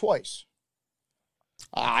hired twice.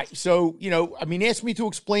 Ask me to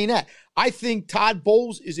explain that. I think Todd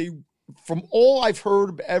Bowles from all I've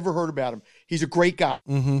ever heard about him, he's a great guy.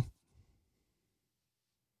 Mm-hmm.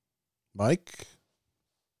 Mike?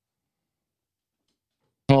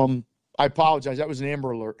 I apologize. That was an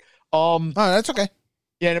Amber Alert. Oh, that's okay.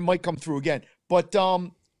 Yeah, and it might come through again. But,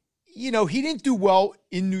 he didn't do well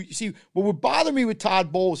what would bother me with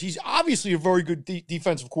Todd Bowles, he's obviously a very good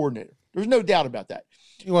defensive coordinator. There's no doubt about that.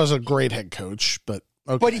 He was a great head coach, but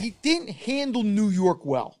okay. But he didn't handle New York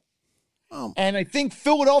well. And I think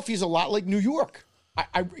Philadelphia's a lot like New York.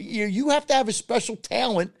 You have to have a special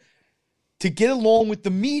talent to get along with the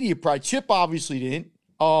media. Probably Chip obviously didn't.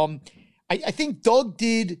 I think Doug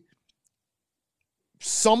did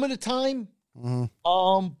some of the time.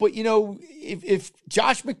 Mm-hmm. But if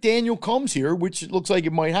Josh McDaniel comes here, which it looks like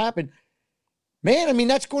it might happen, man, I mean,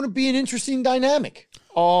 that's going to be an interesting dynamic.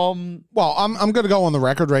 Well, I'm going to go on the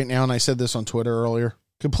record right now, and I said this on Twitter earlier.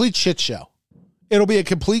 Complete shit show. It'll be a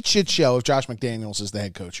complete shit show if Josh McDaniels is the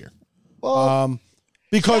head coach here. Well,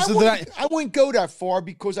 because I wouldn't go that far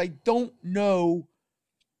because I don't know.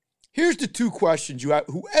 Here's the two questions you have.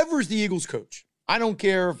 Whoever's the Eagles coach, I don't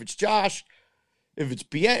care if it's Josh, if it's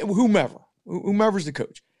whomever's the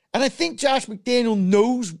coach. And I think Josh McDaniel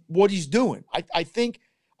knows what he's doing.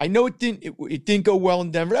 I know it didn't go well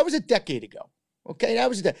in Denver. That was a decade ago. Okay, that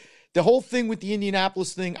was the whole thing with the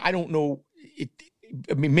Indianapolis thing. I don't know.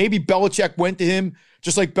 Maybe Belichick went to him,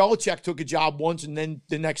 just like Belichick took a job once and then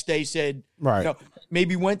the next day said, right.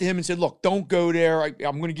 Maybe went to him and said, look, don't go there.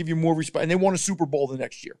 I'm going to give you more respect. And they won a Super Bowl the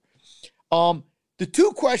next year. The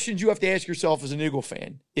two questions you have to ask yourself as an Eagle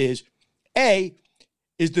fan is, A,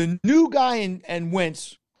 is the new guy and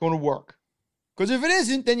Wentz going to work? Because if it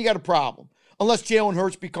isn't, then you got a problem. Unless Jalen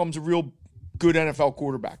Hurts becomes a real good NFL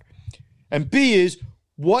quarterback. And B is,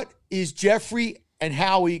 what is Jeffrey and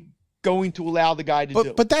Howie going to allow the guy to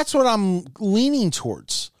do? But that's what I'm leaning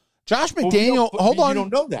towards. Josh McDaniel, hold on. You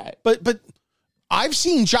don't know that. But I've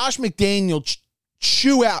seen Josh McDaniel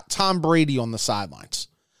chew out Tom Brady on the sidelines.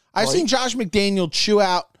 I've seen Josh McDaniel chew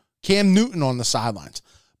out Cam Newton on the sidelines.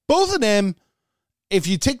 Both of them, if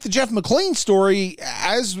you take the Jeff McClain story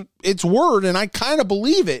as its word, and I kind of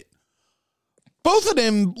believe it, both of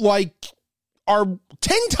them are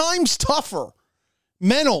 10 times tougher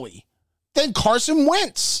mentally than Carson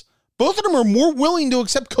Wentz. Both of them are more willing to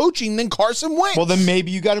accept coaching than Carson Wentz. Well, then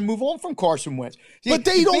maybe you got to move on from Carson Wentz. But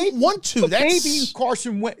they don't want to. Maybe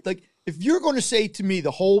Carson Wentz, if you're going to say to me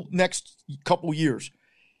the whole next couple years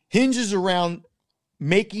hinges around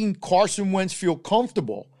making Carson Wentz feel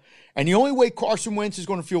comfortable, and the only way Carson Wentz is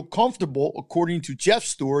going to feel comfortable, according to Jeff's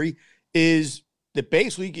story, is that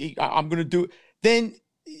basically I'm going to do it, then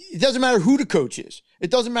it doesn't matter who the coach is.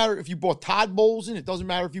 It doesn't matter if you bought Todd Bowles in. It doesn't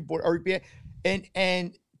matter if you bought Eric Bieniemy.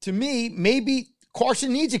 And to me, maybe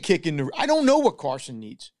Carson needs a kick in the. I don't know what Carson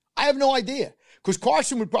needs. I have no idea, because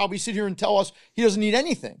Carson would probably sit here and tell us he doesn't need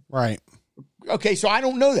anything. Right. Okay, so I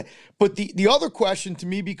don't know that. But the other question to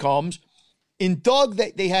me becomes, in Doug,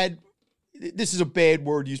 they had, this is a bad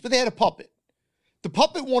word used, but they had a puppet. The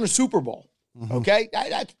puppet won a Super Bowl. Mm-hmm. Okay,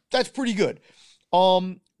 that's pretty good.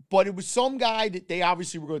 But it was some guy that they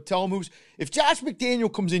obviously were going to tell him who's. If Josh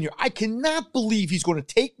McDaniel comes in here, I cannot believe he's going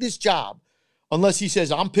to take this job unless he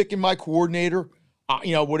says, I'm picking my coordinator,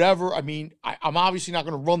 whatever. I mean, I'm obviously not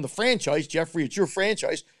going to run the franchise. Jeffrey, it's your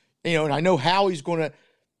franchise. And I know Howie's going to,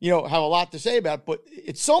 have a lot to say about it. But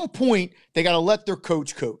at some point, they got to let their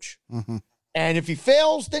coach. Mm-hmm. And if he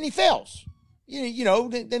fails, then he fails.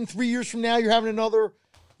 Then 3 years from now, you're having another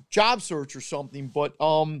job search or something. But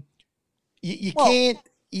you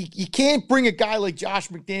can't bring a guy like Josh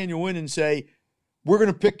McDaniel in and say, we're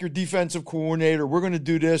going to pick your defensive coordinator. We're going to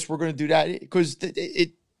do this. We're going to do that, because that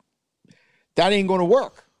ain't going to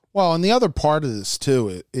work. Well, and the other part of this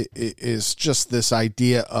too is just this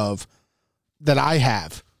idea of that I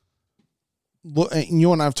have.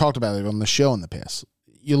 You and I have talked about it on the show in the past.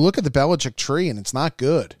 You look at the Belichick tree, and it's not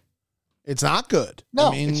good. It's not good.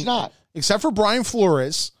 No, it's not. Except for Brian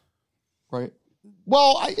Flores. Right.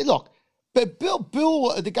 Well, look. But Bill,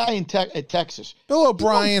 the guy at Texas, Bill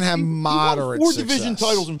O'Brien had moderate he won 4 success. division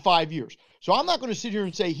titles in 5 years. So I'm not going to sit here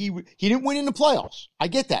and say he didn't win in the playoffs. I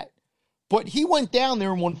get that, but he went down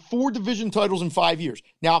there and won 4 division titles in 5 years.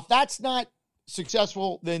 Now, if that's not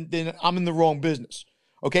successful, then I'm in the wrong business.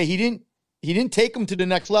 Okay, he didn't take him to the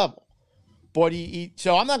next level, but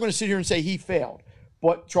so I'm not going to sit here and say he failed.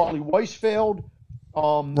 But Charlie Weiss failed.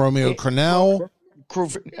 Romeo Crennel.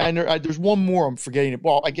 And there's one more I'm forgetting.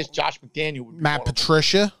 Well, I guess Josh McDaniel would be Matt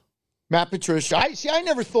Patricia. I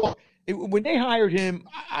never thought when they hired him,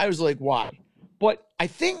 I was like, why? But I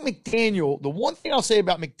think McDaniel, the one thing I'll say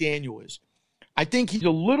about McDaniel is I think he's a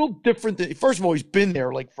little different than, first of all, he's been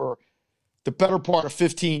there like for the better part of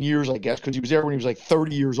 15 years, I guess, because he was there when he was like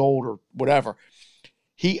 30 years old or whatever.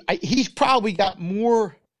 He's probably got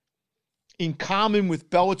more in common with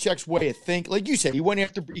Belichick's way of thinking. Like you said, he went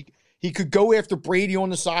after he could go after Brady on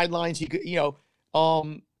the sidelines. He could,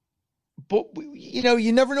 but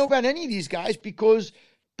you never know about any of these guys because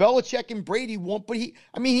Belichick and Brady won't. But he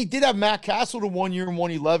did have Matt Castle to 1 year and won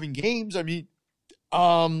 11 games. I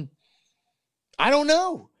don't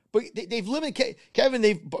know, but they've limited Kevin.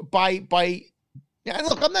 They've by. And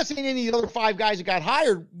look, I'm not saying any of the other 5 guys that got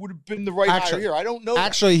hired would have been the right hire here. I don't know.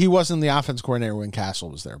 Actually, he wasn't the offense coordinator when Castle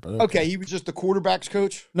was there. But okay, he was just the quarterback's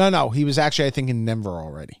coach. No, he was actually, I think, in Denver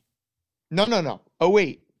already. No.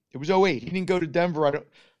 08. It was 08. He didn't go to Denver, I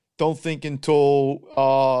don't think, until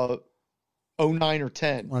 09 or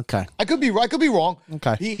 10. Okay. I could be right. I could be wrong.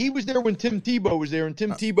 Okay. He was there when Tim Tebow was there, and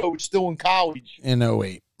Tim Tebow was still in college. In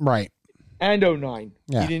 08. Right. And 09.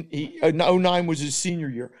 Yeah. 09 was his senior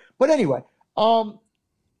year. But anyway,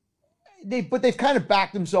 they've kind of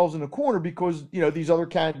backed themselves in a corner because, these other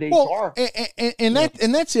candidates are. And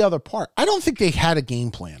that's the other part. I don't think they had a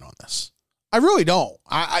game plan on this. I really don't.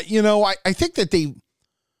 I think that the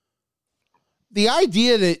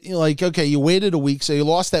idea that, okay, you waited a week, so you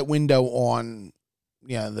lost that window on,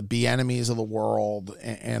 the Be Enemies of the World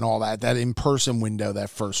and all that in-person window that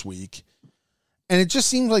first week. And it just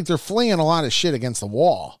seems like they're flinging a lot of shit against the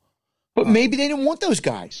wall. But maybe they didn't want those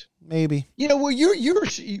guys. Maybe.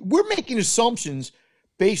 We're making assumptions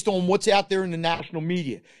based on what's out there in the national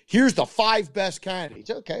media. Here's the 5 best candidates.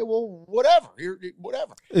 Okay, well, whatever.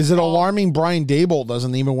 Whatever. Is it alarming Brian Daboll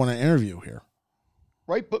doesn't even want to interview here?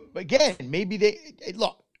 Right, but again, maybe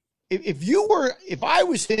look. If I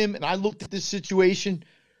was him and I looked at this situation,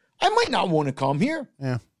 I might not want to come here.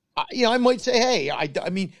 Yeah. I might say, hey, I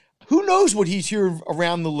mean, who knows what he's here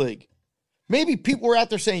around the league? Maybe people are out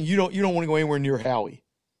there saying you don't want to go anywhere near Howie.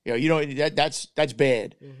 That's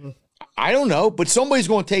bad. Mm-hmm. I don't know, but somebody's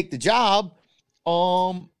going to take the job.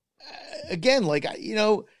 Again,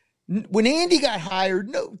 when Andy got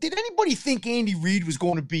hired, did anybody think Andy Reid was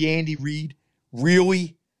going to be Andy Reid?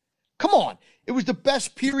 Really? Come on. It was the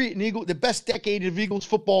best period in the best decade of Eagles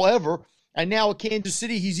football ever. And now at Kansas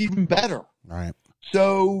City, he's even better. Right.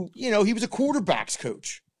 So, he was a quarterback's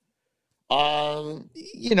coach.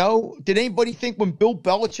 Did anybody think when Bill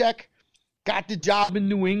Belichick got the job in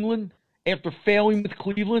New England after failing with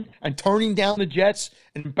Cleveland and turning down the Jets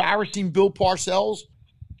and embarrassing Bill Parcells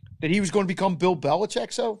that he was going to become Bill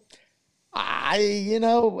Belichick? So, I'm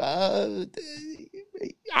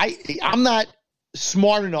not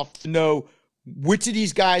smart enough to know which of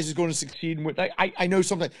these guys is going to succeed. I know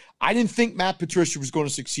something. I didn't think Matt Patricia was going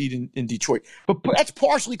to succeed in Detroit, but that's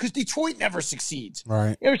partially because Detroit never succeeds.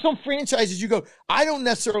 Right. There's some franchises you go, I don't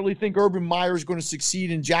necessarily think Urban Meyer is going to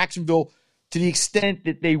succeed in Jacksonville to the extent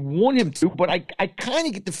that they want him to, but I kind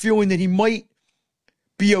of get the feeling that he might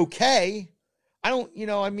be okay. I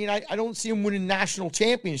don't see him winning national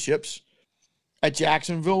championships at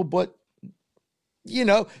Jacksonville, but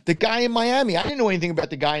the guy in Miami. I didn't know anything about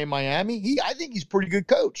the guy in Miami. I think he's a pretty good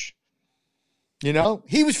coach.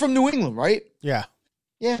 He was from New England, right? Yeah.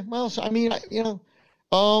 Yeah. Well, so, but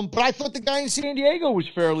I thought the guy in San Diego was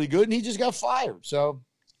fairly good, and he just got fired. So,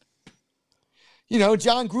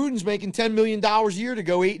 John Gruden's making $10 million a year to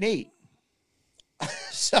go 8-8.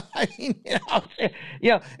 So, I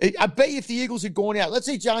bet you if the Eagles had gone out, let's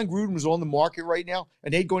say John Gruden was on the market right now,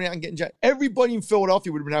 and they'd gone out and getting everybody in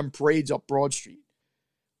Philadelphia would have been having parades up Broad Street.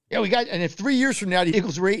 Yeah, and if 3 years from now the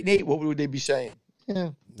Eagles were 8-8, what would they be saying?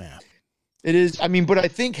 Yeah. It is. But I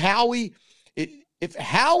think if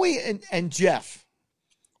Howie and Jeff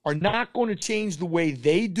are not going to change the way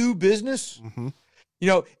they do business,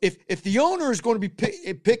 if the owner is going to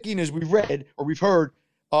be picking, as we've read or we've heard,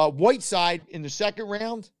 Whiteside in the second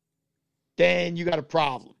round, then you got a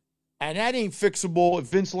problem. And that ain't fixable if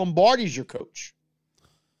Vince Lombardi's your coach.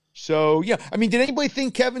 So, did anybody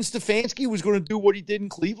think Kevin Stefanski was going to do what he did in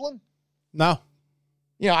Cleveland? No.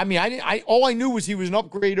 All I knew was he was an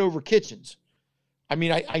upgrade over Kitchens. I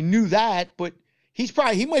knew that, but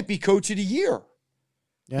he might be coach of the year.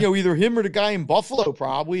 Yeah. Either him or the guy in Buffalo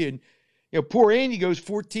probably. And, poor Andy goes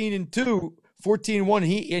 14-2. 14-1, and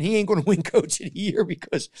he ain't going to win coach of the year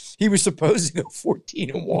because he was supposed to go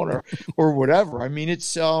 14-1 or whatever. Hey,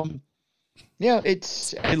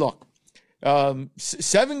 look,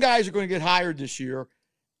 7 guys are going to get hired this year,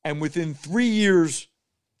 and within 3 years,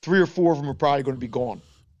 3 or 4 of them are probably going to be gone.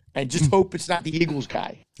 And just hope it's not the Eagles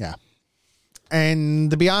guy. Yeah.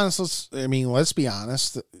 And to be honest, let's be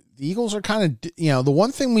honest. The Eagles are kind of, the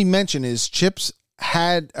one thing we mentioned is Jeffrey's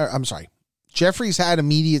had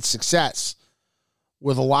immediate success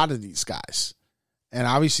with a lot of these guys. And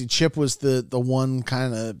obviously Chip was the one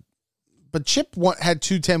kind of, but Chip had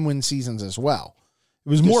 2 10-win seasons as well. It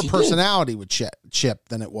was more personality with Chip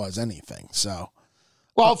than it was anything. So,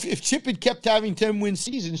 well, if Chip had kept having 10-win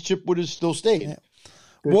seasons, Chip would have still stayed. Yeah.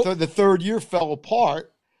 The third year fell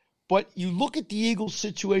apart. But you look at the Eagles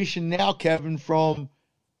situation now, Kevin, from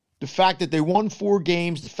the fact that they won 4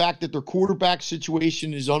 games, the fact that their quarterback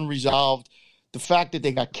situation is unresolved, the fact that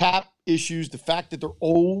they got cap issues, the fact that they're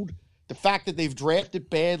old, the fact that they've drafted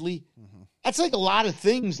badly. Mm-hmm. That's like a lot of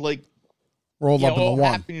things rolled up into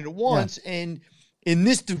one. Happening at once. Yeah. And in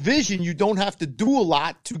this division, you don't have to do a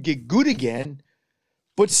lot to get good again.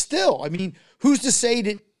 But still, who's to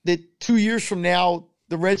say that 2 years from now,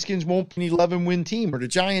 the Redskins won't be an 11-win team or the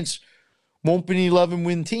Giants won't be an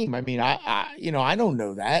 11-win team? I don't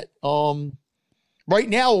know that. Right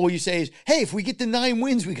now, all you say is, hey, if we get to 9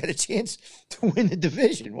 wins, we got a chance to win the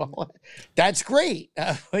division. Well, that's great.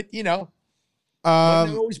 But, it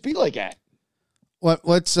always be like that.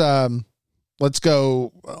 Let's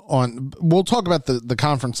go on. We'll talk about the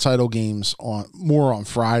conference title games more on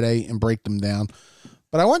Friday and break them down.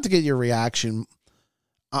 But I want to get your reaction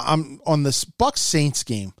on this Bucs Saints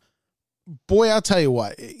game. Boy, I'll tell you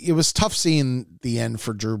what, it was tough seeing the end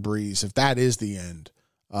for Drew Brees, if that is the end.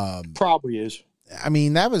 Probably is.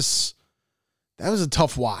 That was a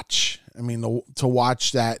tough watch. To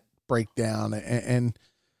watch that breakdown, and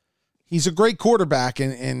he's a great quarterback,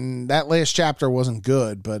 and that last chapter wasn't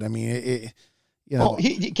good. But Kevin,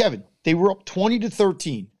 they were up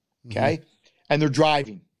 20-13, okay, mm-hmm. and they're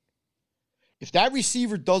driving. If that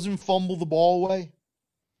receiver doesn't fumble the ball away,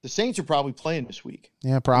 the Saints are probably playing this week.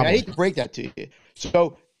 Yeah, probably. I hate to break that to you.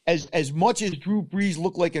 So as much as Drew Brees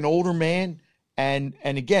looked like an older man. And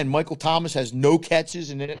again, Michael Thomas has no catches,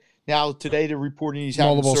 and now today they're reporting he's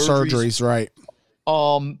having multiple surgeries, right?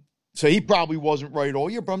 So he probably wasn't right all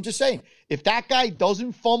year. But I'm just saying, if that guy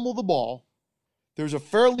doesn't fumble the ball, there's a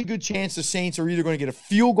fairly good chance the Saints are either going to get a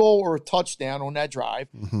field goal or a touchdown on that drive.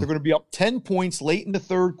 Mm-hmm. They're going to be up 10 points late in the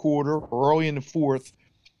third quarter or early in the fourth,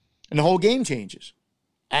 and the whole game changes.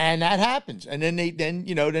 And that happens. And then they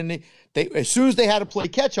as soon as they had to play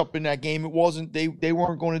catch up in that game, they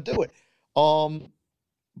weren't going to do it.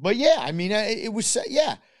 But yeah, it was,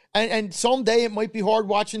 yeah. And someday it might be hard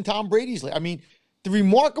watching Tom Brady's. The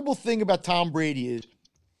remarkable thing about Tom Brady is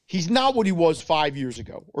he's not what he was 5 years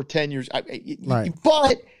ago or 10 years. Right.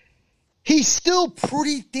 But he's still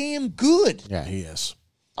pretty damn good. Yeah, he is.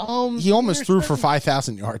 He almost threw for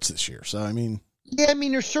 5,000 yards this year. So, yeah,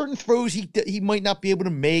 there's certain throws he might not be able to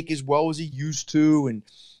make as well as he used to.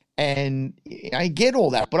 And I get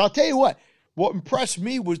all that, but I'll tell you what impressed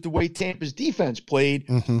me was the way Tampa's defense played,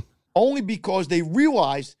 mm-hmm. only because they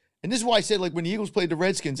realized, and this is why I said, when the Eagles played the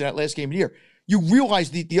Redskins in that last game of the year, you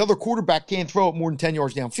realize the other quarterback can't throw it more than 10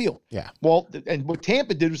 yards downfield. Yeah. Well, and what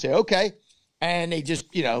Tampa did was say, okay, and they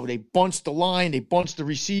just, they bunched the line, they bunched the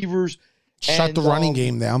receivers. Shut the running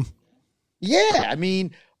game down. Yeah,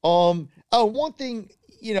 one thing,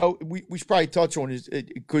 we should probably touch on is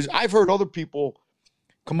because I've heard other people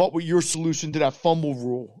come up with your solution to that fumble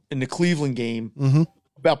rule in the Cleveland game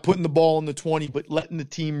about putting the ball in the 20 but letting the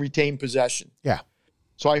team retain possession. Yeah.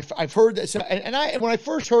 So I've heard that, and when I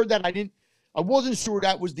first heard that, I wasn't sure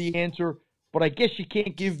that was the answer, but I guess you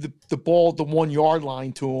can't give the ball at the 1 yard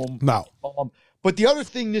line to them. No. But the other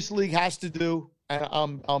thing this league has to do,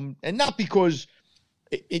 and not because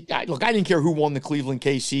look, I didn't care who won the Cleveland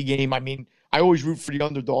KC game. I mean, I always root for the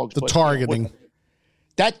underdogs. The targeting.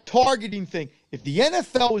 That targeting thing, if the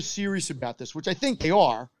NFL is serious about this, which I think they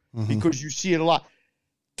are, because you see it a lot,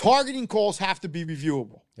 targeting calls have to be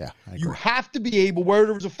reviewable. Yeah, I agree. You have to be able, whether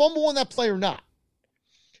there was a fumble on that play or not,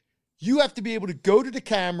 you have to be able to go to the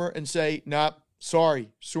camera and say, nah, sorry,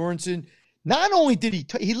 Sorensen. Not only did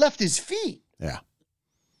he left his feet. Yeah.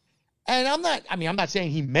 And I'm not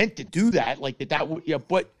saying he meant to do that,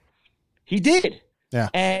 but he did. Yeah.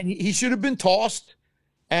 And he should have been tossed,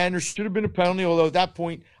 and there should have been a penalty, although at that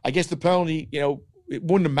point, I guess the penalty, it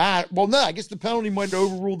wouldn't have mattered. Well, no, I guess the penalty might have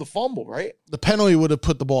overruled the fumble, right? The penalty would have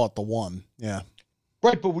put the ball at the 1. Yeah.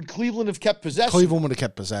 Right, but would Cleveland have kept possession? Cleveland would have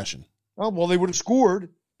kept possession. Oh, well, they would have scored.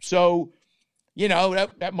 So,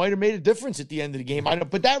 that might have made a difference at the end of the game.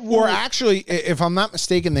 But that rule, or actually, if I'm not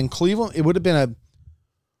mistaken, then Cleveland, it would have been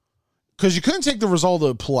because you couldn't take the result of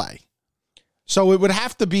the play. So it would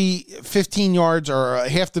have to be 15 yards or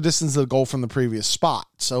half the distance of the goal from the previous spot.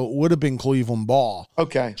 So it would have been Cleveland ball.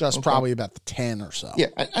 Okay. Probably about the 10 or so. Yeah.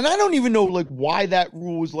 And I don't even know why that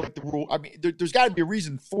rule is like the rule. I mean, there's got to be a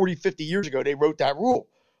reason 40, 50 years ago they wrote that rule.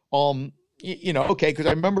 Because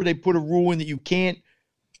I remember they put a rule in that you can't,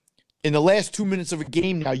 in the last 2 minutes of a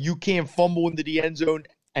game now, you can't fumble into the end zone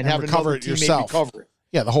and have recover another it teammate yourself. recover it.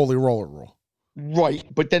 Yeah, the holy roller rule. Right.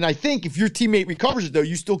 But then I think if your teammate recovers it, though,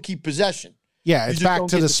 you still keep possession. Yeah, it's back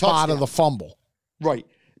to the spot touchdown of the fumble. Right.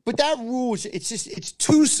 But that rule it's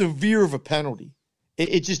too severe of a penalty.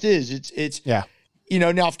 It just is. It's yeah.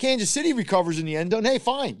 Now if Kansas City recovers in the end zone, hey,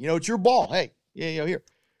 fine. It's your ball. Hey, here,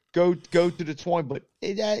 go to the 20. But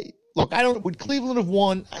look, would Cleveland have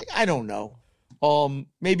won? I don't know.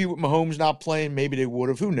 Maybe with Mahomes not playing, maybe they would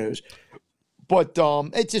have. Who knows? But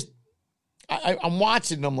it's just I'm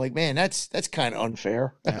watching and I'm like, man, that's kind of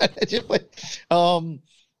unfair.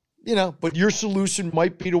 But your solution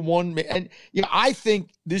might be the one. And I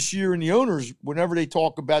think this year in the owners, whenever they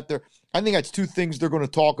talk about I think that's two things they're going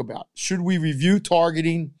to talk about. Should we review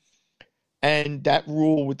targeting and that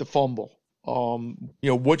rule with the fumble?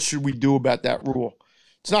 What should we do about that rule?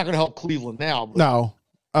 It's not going to help Cleveland now. But. No.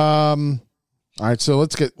 All right. So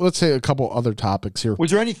let's say a couple other topics here.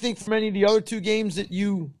 Was there anything from any of the other two games that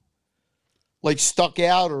you stuck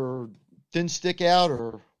out or didn't stick out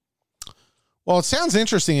or? Well, it sounds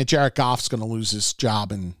interesting that Jared Goff's going to lose his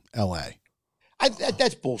job in L.A.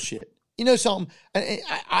 That's bullshit. Something?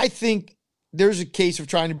 I think there's a case of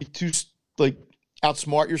trying to be too,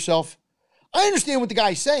 outsmart yourself. I understand what the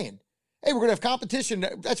guy's saying. Hey, we're going to have competition.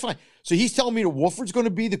 That's fine. So he's telling me that Wolford's going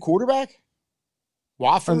to be the quarterback?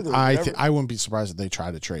 Wofford? I wouldn't be surprised if they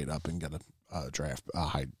try to trade up and get a draft,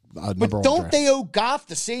 but don't they owe Goff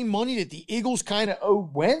the same money that the Eagles kind of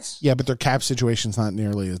owe Wentz? Yeah, but their cap situation's not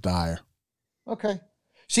nearly as dire. Okay.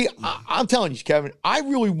 See, I'm telling you, Kevin, I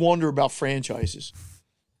really wonder about franchises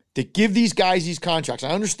that give these guys these contracts.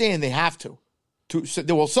 I understand they have to.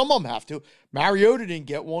 Well, some of them have to. Mariota didn't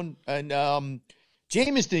get one, and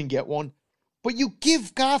Jameis didn't get one. But you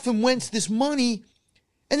give Goff and Wentz this money,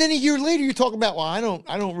 and then a year later you're talking about, well,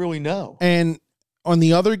 I don't really know. And on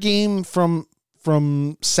the other game from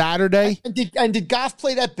Saturday, and did Goff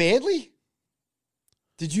play that badly?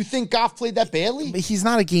 Did you think Goff played that badly? He's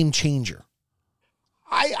not a game changer.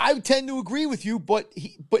 I tend to agree with you, but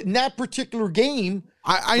in that particular game,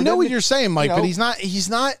 I know what you're saying, Mike, but he's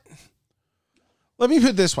not. Let me put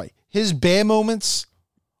it this way: his bad moments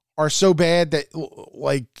are so bad that,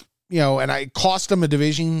 and I cost him a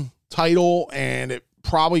division title, and it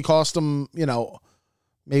probably cost him,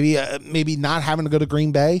 maybe not having to go to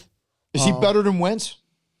Green Bay. Is he better than Wentz?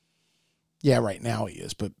 Yeah, right now he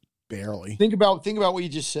is, but barely. Think about what you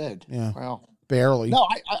just said. Yeah, well, barely. No,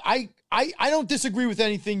 I don't disagree with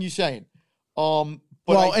anything you're saying. And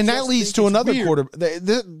that leads to another quarterback.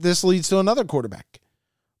 This leads to another quarterback.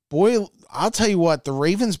 Boy, I'll tell you what, the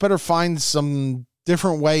Ravens better find some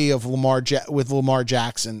different way of with Lamar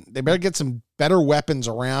Jackson. They better get some better weapons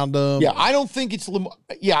around him. Yeah, I don't think it's Lamar.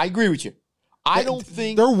 Yeah, I agree with you. I don't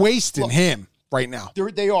think they're wasting him right now.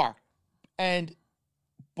 They are,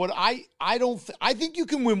 but I don't. I think you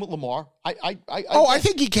can win with Lamar. I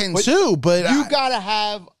think he can too. But you gotta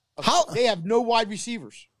have. They have no wide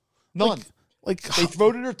receivers, none. They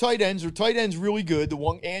throw to their tight ends. Their tight end's really good. The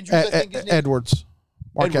one Andrews, I think his name. Edwards.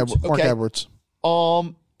 Mark Okay. Edwards.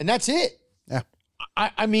 And that's it. Yeah.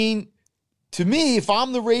 I mean, to me, if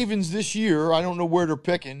I'm the Ravens this year, I don't know where they're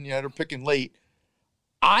picking. They're picking late.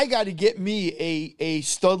 I got to get me a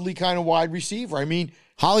Studley kind of wide receiver. I mean,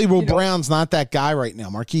 Hollywood Brown's not that guy right now.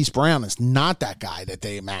 Marquise Brown is not that guy that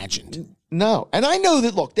they imagined. No. And I know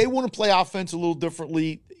that, look, they want to play offense a little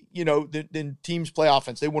differently, than teams play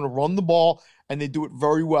offense. They want to run the ball, and they do it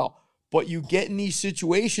very well. But you get in these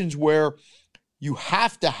situations where you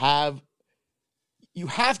have to have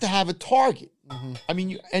a target. Mm-hmm. I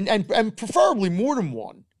mean, and preferably more than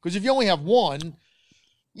one. Because if you only have one,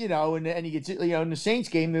 and he gets, in the Saints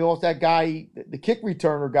game, they lost that guy, the kick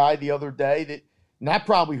returner guy the other day, that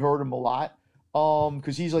probably hurt him a lot.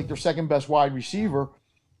 Because he's like their second best wide receiver.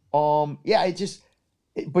 But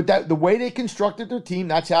the way they constructed their team,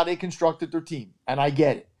 that's how they constructed their team. And I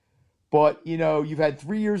get it. But, you've had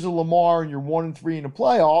 3 years of Lamar and you're 1-3 in the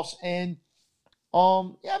playoffs. And,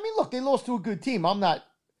 look, they lost to a good team. I'm not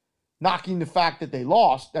knocking the fact that they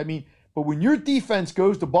lost. I mean, but when your defense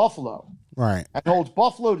goes to Buffalo, right, and holds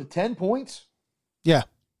Buffalo to 10 points, yeah,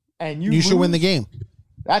 and you should win the game.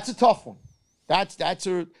 That's a tough one. That's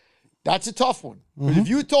a tough one. Because if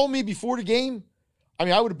you had told me before the game,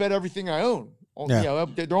 I would have bet everything I own. Yeah.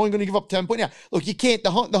 They're only going to give up 10 points. Yeah, look, you can't. The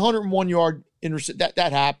 101-yard intercept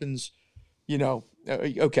that happens.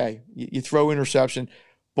 Okay, you throw interception,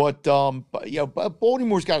 but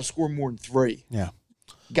Baltimore's got to score more than 3. Yeah,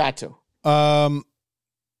 got to.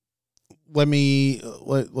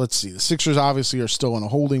 Let's see. The Sixers obviously are still in a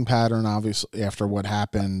holding pattern. Obviously, after what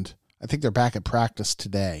happened, I think they're back at practice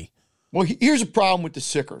today. Well, here's a problem with the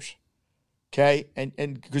Sixers. Okay, and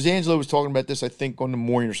because Angelo was talking about this, I think on the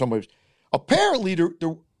morning or somebody. Apparently,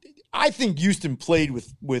 I think Houston played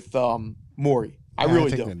with Morey. I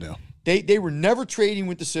really think do. They do. They were never trading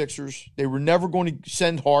with the Sixers. They were never going to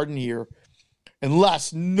send Harden here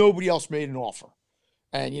unless nobody else made an offer.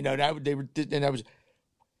 And that was.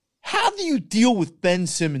 How do you deal with Ben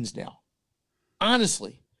Simmons now?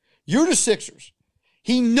 Honestly, you're the Sixers.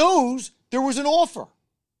 He knows there was an offer.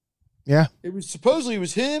 Yeah, it was supposedly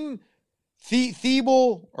him,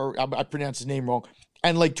 Thibault, or I pronounced his name wrong,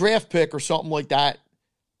 and like draft pick or something like that.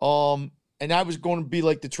 And that was going to be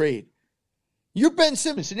like the trade. You're Ben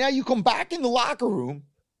Simmons. So now you come back in the locker room,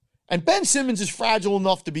 and Ben Simmons is fragile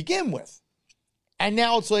enough to begin with. And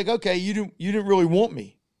now it's like, okay, you didn't really want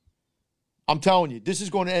me. I'm telling you, this is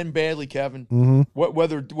going to end badly, Kevin. Mm-hmm.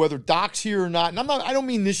 Whether Doc's here or not, and I don't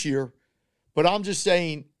mean this year, but I'm just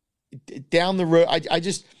saying down the road.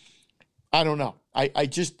 I don't know.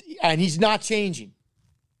 And he's not changing.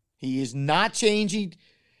 He is not changing.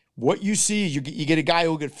 What you see is you get a guy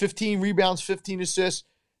who will get 15 rebounds, 15 assists,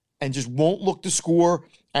 and just won't look to score.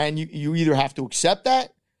 And you either have to accept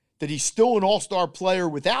that he's still an all-star player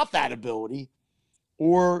without that ability,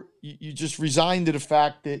 or you just resign to the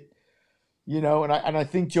fact that, and I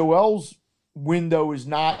think Joel's window is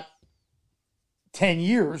not 10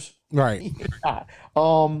 years. Right. I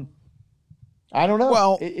don't know.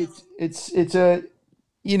 Well, it's a,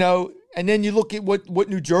 and then you look at what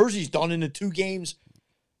New Jersey's done in the 2 games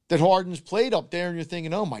that Harden's played up there, and you're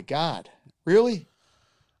thinking, oh my God, really?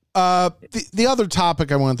 The other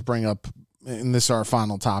topic I wanted to bring up, and this is our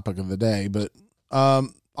final topic of the day, but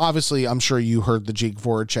obviously I'm sure you heard the Jake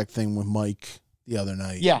Voracek thing with Mike the other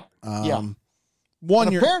night. Yeah.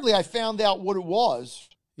 Apparently I found out what it was.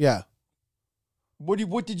 Yeah.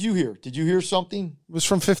 What did you hear? Did you hear something? It was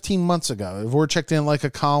from 15 months ago. Voracek didn't like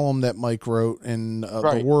a column that Mike wrote and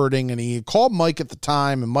right. The wording, and he called Mike at the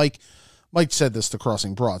time, and Mike said this to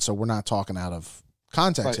Crossing Broad, so we're not talking out of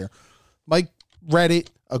context here. Mike read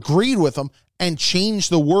it, agreed with him, and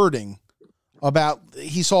changed the wording about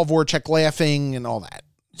he saw Voracek laughing and all that.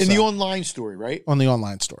 In the online story, right? On the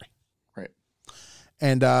online story. Right.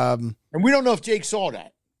 And we don't know if Jake saw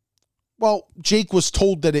that. Well, Jake was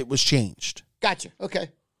told that it was changed. Gotcha. Okay.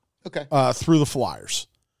 Through the Flyers.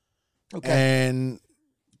 Okay. And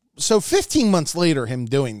so 15 months later, him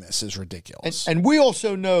doing this is ridiculous. And we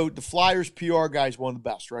also know the Flyers PR guy is one of the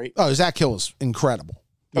best, right? Oh, Zach Hill is incredible.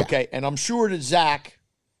 Yeah. Okay. And I'm sure that Zach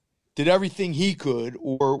did everything he could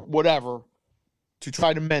or whatever to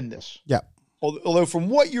try to mend this. Yeah. Although from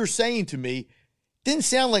what you're saying to me, didn't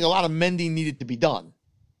sound like a lot of mending needed to be done.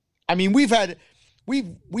 I mean,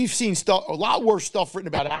 we've seen stuff, a lot worse stuff written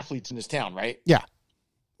about athletes in this town, right? Yeah.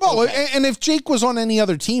 Well, Okay. and if Jake was on any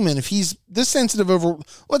other team, and if he's this sensitive over,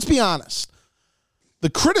 let's be honest, the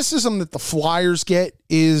criticism that the Flyers get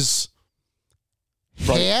is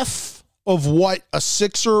half of what a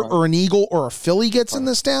Sixer or an Eagle or a Philly gets in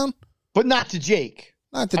this town. But not to Jake.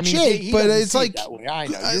 Not to Jake, he but doesn't it's see it like, that way. I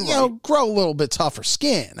know, you're right. grow a little bit tougher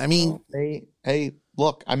skin. I mean, Hey,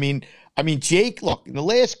 look, I mean, Jake, look, in the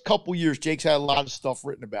last couple years, Jake's had a lot of stuff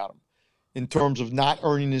written about him in terms of not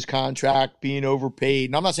earning his contract, being overpaid.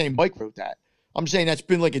 And I'm not saying Mike wrote that. I'm saying that's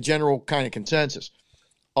been like a general kind of consensus.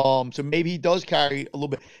 So maybe he does carry a little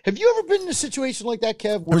bit. Have you ever been in a situation like that,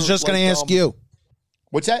 Kev? I was just going to ask you.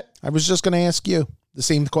 What's that? I was just going to ask you the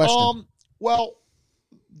same question. Well,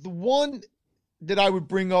 the one that I would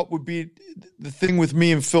bring up would be the thing with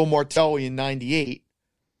me and Phil Martelli in '98,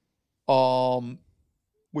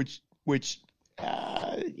 which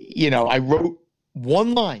I wrote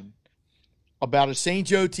one line about a St.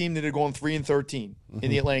 Joe team that had gone 3-13 in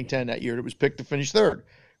the Atlantic 10 that year. That was picked to finish third,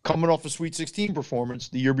 coming off a Sweet 16 performance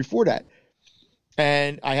the year before that.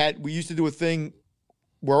 And we used to do a thing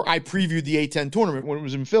where I previewed the A-10 tournament when it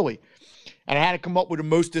was in Philly, and I had to come up with the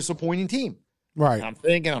most disappointing team. Right.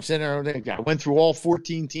 And I'm sitting there, I went through all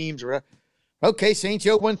 14 teams. Okay, St.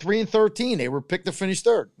 Joe went 3-13. They were picked to finish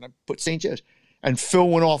third. And I put St. Joe's. And Phil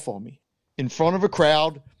went off on me in front of a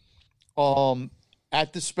crowd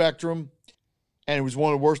at the Spectrum. And it was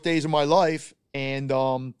one of the worst days of my life. And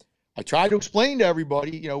I tried to explain to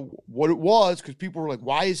everybody, what it was, because people were like,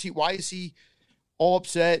 why is he all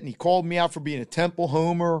upset? And he called me out for being a Temple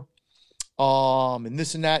homer, and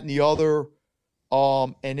this and that and the other.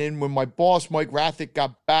 And then when my boss, Mike Rathick,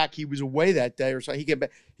 got back, he was away that day or so. He came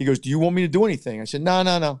back. He goes, do you want me to do anything? I said,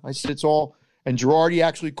 no. I said, it's all. And Girardi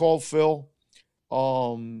actually called Phil.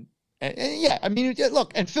 And yeah, I mean,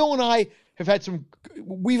 look, and Phil and I have had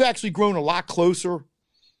we've actually grown a lot closer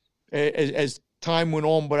as time went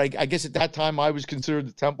on. But I guess at that time I was considered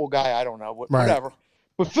the Temple guy. I don't know, whatever. Right.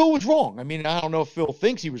 But Phil was wrong. I mean, I don't know if Phil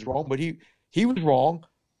thinks he was wrong, but he was wrong.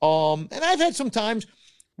 And I've had some times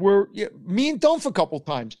where me and Dumph a couple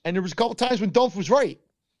times, and there was a couple times when Dumph was right.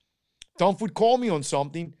 Dumph would call me on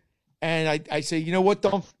something, and I say, you know what,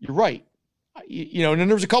 Dumph, you're right. And then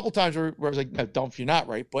there was a couple times where I was like, no, Dumph, you're not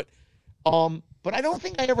right. But I don't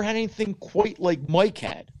think I ever had anything quite like Mike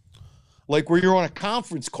had. Like where you're on a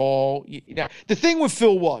conference call. The thing with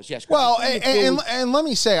Phil was, yes. Well, and let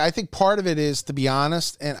me say, I think part of it is, to be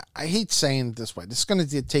honest, and I hate saying it this way. This is going to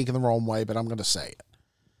get taken the wrong way, but I'm going to say it.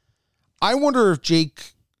 I wonder if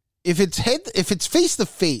Jake, if it's face to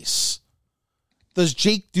face, does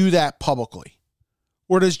Jake do that publicly,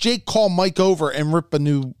 or does Jake call Mike over and rip a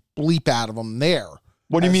new bleep out of him there?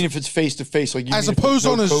 What do you mean if it's face to face? Like as opposed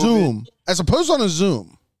on a Zoom? As opposed on a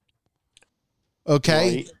Zoom.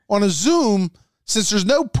 Okay, right. On a Zoom, since there's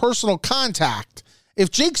no personal contact,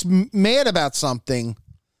 if Jake's mad about something,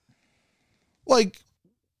 like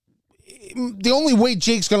the only way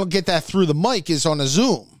Jake's going to get that through the mic is on a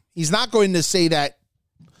Zoom. He's not going to say that.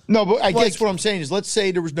 No, but I guess what I'm saying is, let's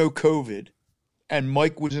say there was no COVID and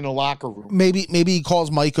Mike was in a locker room. Maybe he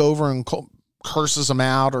calls Mike over and curses him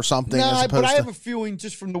out or something. No, but I have a feeling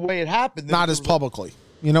just from the way it happened. Not as publicly.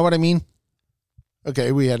 You know what I mean?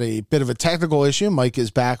 Okay, we had a bit of a technical issue. Mike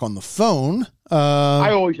is back on the phone.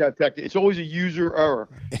 I always have technical. It's always a user error.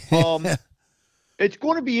 It's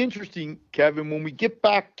going to be interesting, Kevin, when we get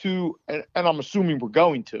back to, and I'm assuming we're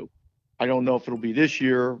going to, I don't know if it'll be this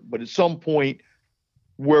year, but at some point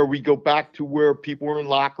where we go back to where people are in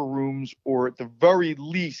locker rooms, or at the very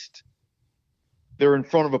least, they're in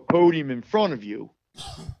front of a podium in front of you.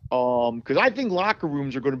 Because I think locker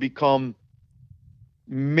rooms are going to become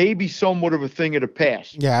maybe somewhat of a thing of the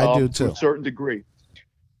past. Yeah, I do too. To a certain degree.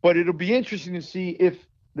 But it'll be interesting to see if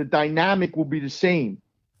the dynamic will be the same,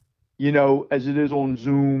 as it is on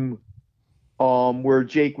Zoom, where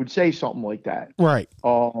Jake would say something like that. Right.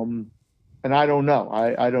 And I don't know.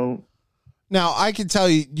 I don't. Now, I can tell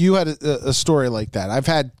you had a story like that. I've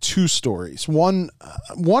had two stories. One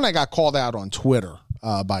I got called out on Twitter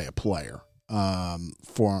by a player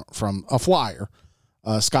from a Flyer,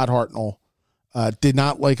 Scott Hartnell. Did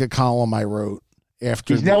not like a column I wrote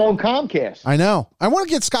after. He's now on Comcast. I know. I want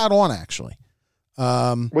to get Scott on, actually.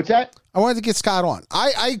 What's that? I wanted to get Scott on.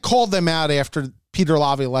 I called them out after Peter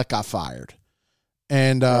Laviolette got fired.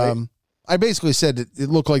 And right. I basically said it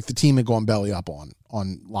looked like the team had gone belly up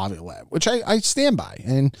on Laviolette, which I stand by.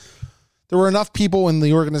 And there were enough people in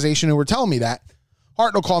the organization who were telling me that.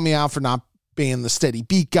 Hartnell called me out for not being the steady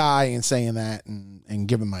beat guy and saying that and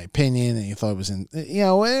giving my opinion, and he thought it was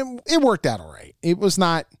it worked out all right. It was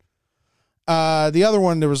not the other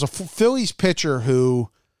one. There was a Phillies pitcher who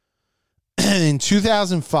in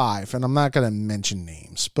 2005, and I'm not going to mention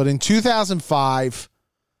names, but in 2005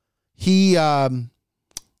 he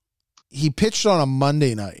pitched on a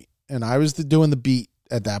Monday night, and I was doing the beat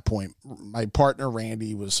at that point. My partner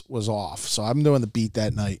Randy was off, so I'm doing the beat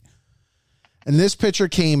that night. And this pitcher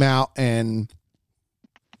came out, and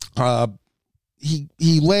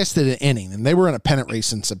he lasted an inning, and they were in a pennant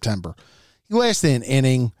race in September. He lasted an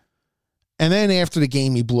inning. And then after the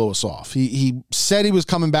game, he blew us off. He said he was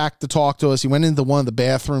coming back to talk to us. He went into one of the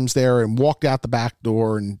bathrooms there and walked out the back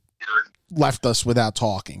door and left us without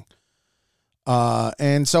talking.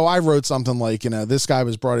 And so I wrote something like, this guy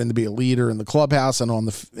was brought in to be a leader in the clubhouse and on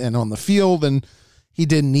the field, and he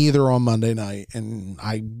did neither on Monday night. And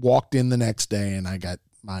I walked in the next day and I got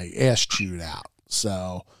my ass chewed out.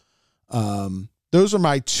 So those are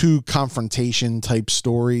my two confrontation type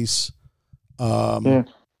stories. Yeah.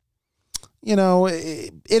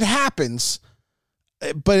 It happens,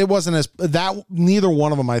 but it wasn't that. Neither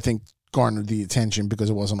one of them, I think, garnered the attention because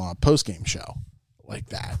it wasn't on a post-game show like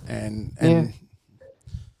that. And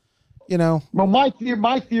well,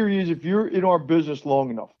 my theory is if you're in our business long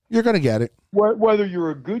enough, you're going to get it. Whether you're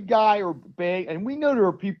a good guy or bad, and we know there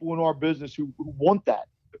are people in our business who want that.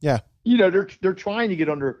 Yeah. They're trying to get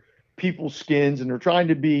under people's skins, and they're trying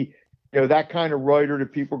to be, that kind of writer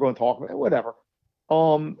that people are going to talk about, whatever.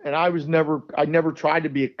 And I never tried to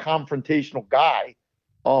be a confrontational guy.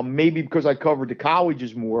 Maybe because I covered the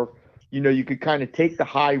colleges more, you could kind of take the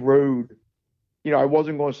high road. I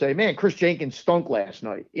wasn't going to say, man, Chris Jenkins stunk last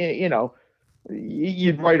night.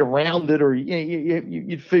 You'd write around it or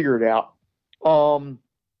you'd figure it out.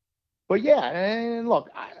 But yeah, and look,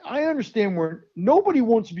 I understand where nobody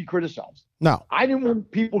wants to be criticized. No, I didn't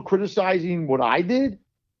want people criticizing what I did.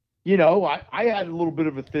 I had a little bit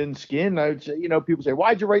of a thin skin. I would say, people say,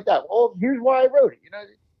 why'd you write that? Well, here's why I wrote it,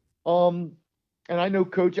 and I know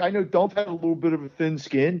Dumpf had a little bit of a thin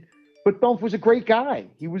skin, but Dumpf was a great guy.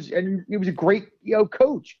 He was a great,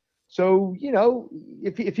 coach. So,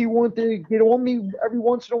 if he wanted to get on me every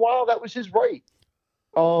once in a while, that was his right.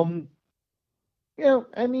 There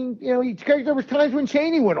was times when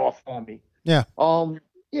Cheney went off on me. Yeah.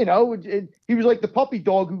 He was like the puppy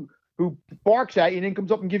dog who barks at you and then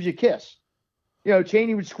comes up and gives you a kiss.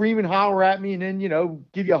 Cheney would scream and holler at me and then,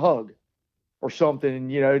 give you a hug or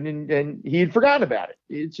something, and he had forgotten about it.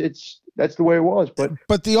 That's the way it was.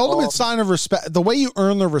 But the ultimate sign of respect, the way you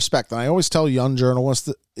earn their respect, and I always tell young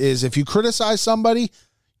journalists, is if you criticize somebody,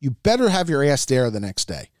 you better have your ass there the next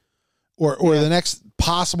day or the next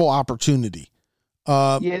possible opportunity.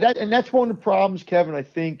 That's one of the problems, Kevin, I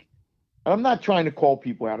think. I'm not trying to call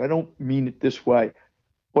people out. I don't mean it this way.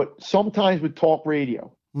 But sometimes with talk radio,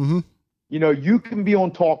 you can be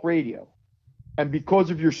on talk radio, and because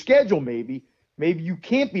of your schedule, maybe you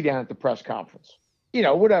can't be down at the press conference,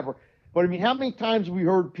 whatever. But I mean, how many times have we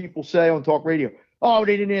heard people say on talk radio, "Oh,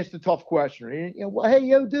 they didn't ask the tough question," well, hey,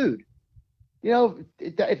 dude,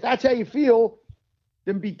 if that's how you feel,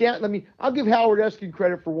 then be down. I'll give Howard Eskin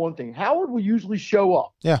credit for one thing. Howard will usually show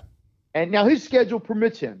up. Yeah. And now his schedule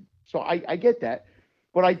permits him, so I get that.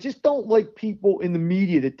 But I just don't like people in the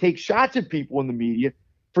media that take shots at people in the media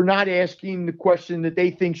for not asking the question that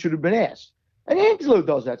they think should have been asked. And Angelo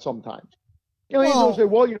does that sometimes. Angelo will say,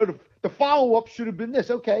 "Well, the follow up should have been this."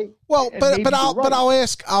 Okay. Well, but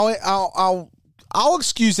I'll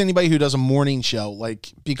excuse anybody who does a morning show,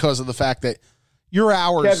 because of the fact that your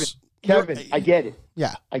hours. Kevin, I get it.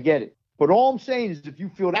 Yeah, I get it. But all I'm saying is, if you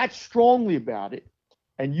feel that strongly about it,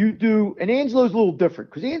 and you do, and Angelo's a little different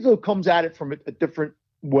because Angelo comes at it from a different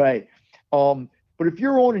way. But if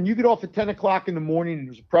you're on and you get off at 10 o'clock in the morning and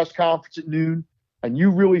there's a press conference at noon and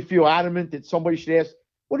you really feel adamant that somebody should ask,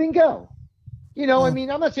 well, then go.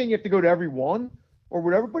 I'm not saying you have to go to every one or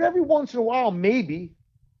whatever, but every once in a while, maybe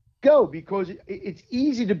go, because it's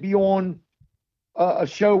easy to be on a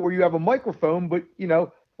show where you have a microphone. But,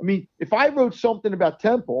 if I wrote something about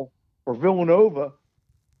Temple or Villanova,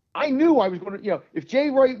 I knew I was going to, if Jay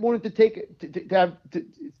Wright wanted to take it,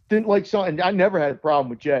 didn't like something, I never had a problem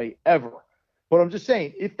with Jay, ever. But I'm just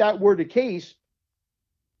saying, if that were the case,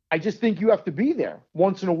 I just think you have to be there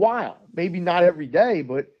once in a while. Maybe not every day,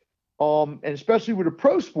 but, and especially with a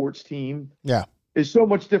pro sports team, is so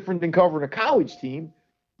much different than covering a college team,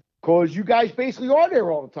 because you guys basically are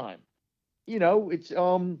there all the time.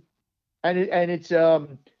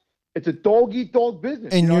 It's a dog eat dog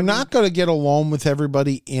business. And you're not going to get along with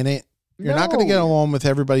everybody in it. You're not going to get along with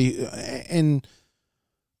everybody.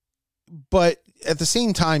 But at the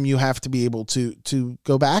same time, you have to be able to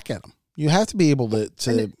go back at them. You have to be able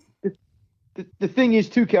to. The thing is,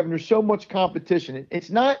 too, Kevin, there's so much competition. It's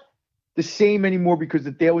not the same anymore because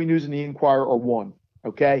the Daily News and the Inquirer are one.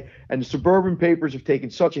 Okay. And the suburban papers have taken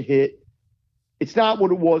such a hit. It's not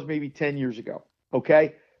what it was maybe 10 years ago.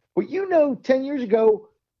 Okay. But 10 years ago,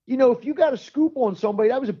 if you got a scoop on somebody,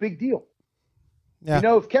 that was a big deal. Yeah.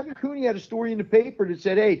 If Kevin Cooney had a story in the paper that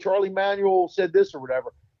said, hey, Charlie Manuel said this or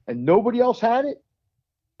whatever, and nobody else had it,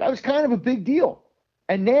 that was kind of a big deal.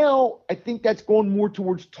 And now I think that's going more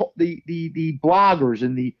towards the bloggers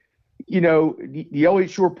and the the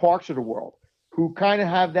Elliott Shore Parks of the world, who kind of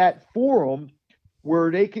have that forum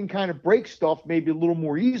where they can kind of break stuff maybe a little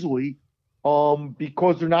more easily,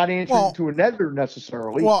 because they're not answering to an editor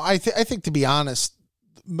necessarily. Well, I think, to be honest,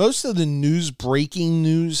 most of the breaking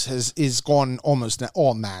news is gone almost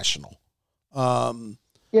all national.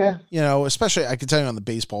 Yeah. Especially I can tell you on the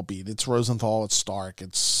baseball beat, it's Rosenthal, it's Stark,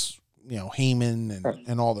 it's, Heyman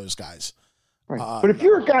and all those guys. Right. But if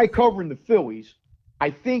you're a guy covering the Phillies, I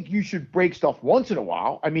think you should break stuff once in a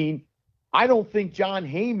while. I mean, I don't think John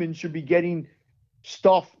Heyman should be getting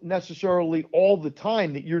stuff necessarily all the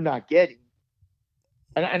time that you're not getting.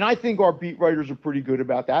 And I think our beat writers are pretty good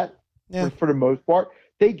about that for the most part.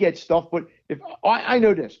 They get stuff, but if I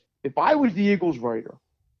know this, if I was the Eagles writer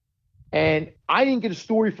and I didn't get a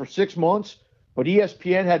story for 6 months, but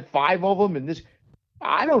ESPN had 5 of them, and this,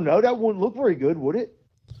 I don't know, that wouldn't look very good, would it?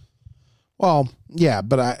 Well, yeah,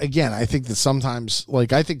 but I think that sometimes,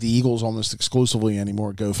 I think the Eagles almost exclusively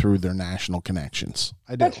anymore go through their national connections.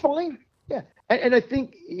 I do. That's fine. Yeah. And I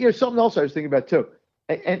think, something else I was thinking about too.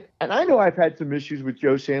 And I know I've had some issues with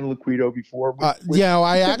Joe Santoliquito before.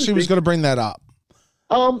 I actually was going to bring that up.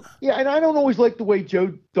 Yeah, and I don't always like the way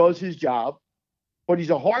Joe does his job, but he's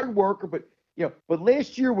a hard worker. But but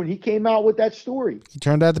last year when he came out with that story, he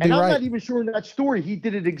turned out to be right. I'm not even sure in that story he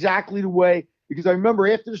did it exactly the way, because I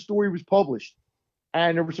remember after the story was published,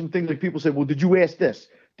 and there were some things like people said, "Well, did you ask this?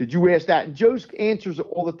 Did you ask that?" And Joe's answers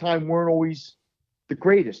all the time weren't always the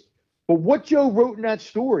greatest. But what Joe wrote in that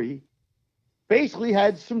story basically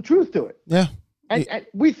had some truth to it. Yeah. And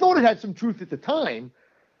we thought it had some truth at the time,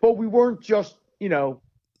 but we weren't just, No,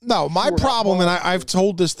 my problem, and I've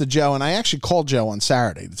told this to Joe, and I actually called Joe on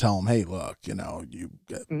Saturday to tell him, hey, look, you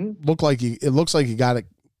look like it looks like you got it,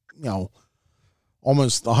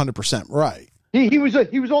 almost 100% right. He was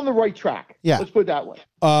on the right track. Yeah. Let's put it that way.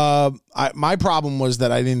 My problem was that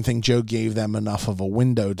I didn't think Joe gave them enough of a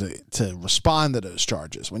window to respond to those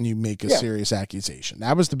charges when you make a serious accusation.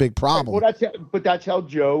 That was the big problem. Right. Well, that's how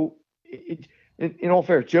Joe, in all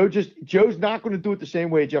fairness, Joe's not going to do it the same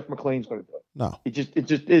way Jeff McLean's going to do it. No. It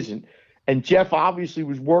just isn't. And Jeff obviously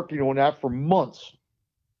was working on that for months,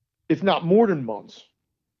 if not more than months.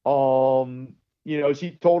 As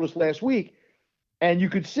he told us last week, and you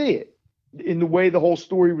could see it in the way the whole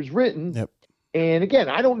story was written. Yep. And again,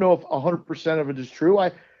 I don't know if 100% of it is true.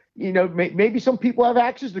 Maybe some people have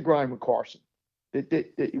access to grind with Carson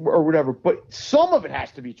or whatever, but some of it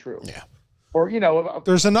has to be true. Yeah. Or,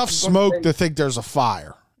 there's enough smoke to think there's a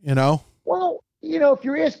fire, Well, if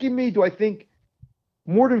you're asking me, do I think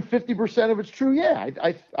more than 50% of it's true? Yeah,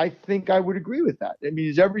 I think I would agree with that. I mean,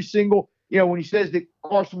 is every single, when he says that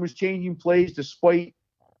Carson was changing plays despite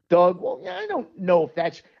Doug, well, yeah, I don't know if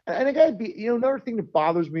that's, and I gotta be, another thing that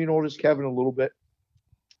bothers me in all this, Kevin, a little bit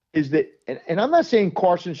is that, and I'm not saying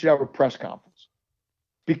Carson should have a press conference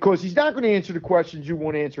because he's not going to answer the questions you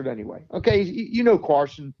want answered anyway. Okay.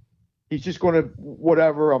 Carson, he's just going to,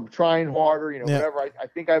 whatever, I'm trying harder, whatever. I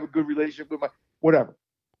think I have a good relationship with whatever.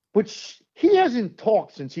 But he hasn't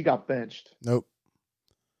talked since he got benched. Nope.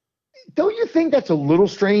 Don't you think that's a little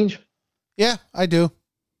strange? Yeah, I do.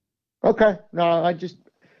 Okay. No,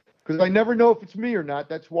 because I never know if it's me or not.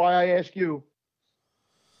 That's why I ask you.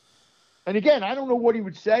 And again, I don't know what he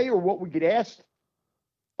would say or what would get asked.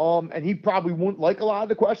 And he probably wouldn't like a lot of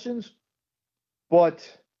the questions. But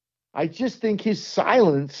I just think his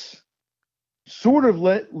silence sort of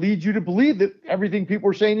leads you to believe that everything people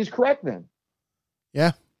are saying is correct then.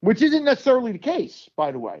 Yeah. Which isn't necessarily the case,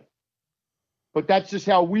 by the way. But that's just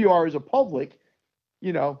how we are as a public,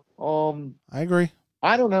 I agree.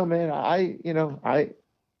 I don't know, man. I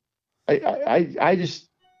just,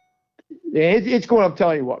 it's going, I'm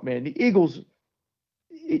telling you what, man, the Eagles,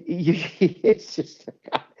 it's just,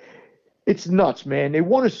 it's nuts, man. They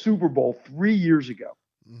won a Super Bowl 3 years ago.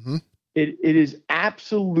 Mm-hmm. It is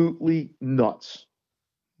absolutely nuts.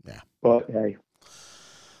 Yeah. But hey.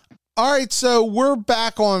 All right. So we're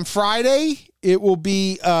back on Friday. It will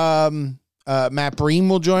be, Matt Breen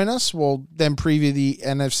will join us. We'll then preview the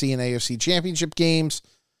NFC and AFC championship games.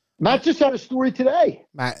 Matt just had a story today.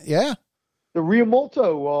 Yeah. The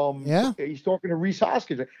Riamolto, he's talking to Reese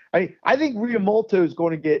Hoskins. I think Riamolto is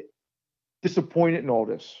going to get disappointed in all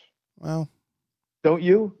this. Well, don't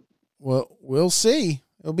you? Well, we'll see.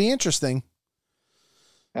 It'll be interesting.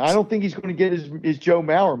 I don't think he's going to get his Joe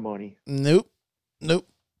Mauer money. Nope.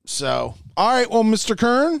 So, all right. Well, Mr.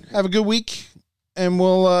 Kern, have a good week, and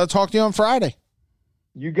we'll talk to you on Friday.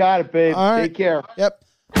 You got it, babe. All right. Take care. Yep.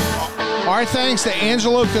 All right. Thanks to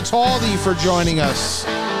Angelo Cataldi for joining us.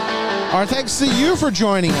 All right. Thanks to you for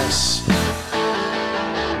joining us.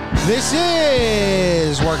 This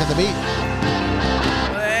is Working the Beat.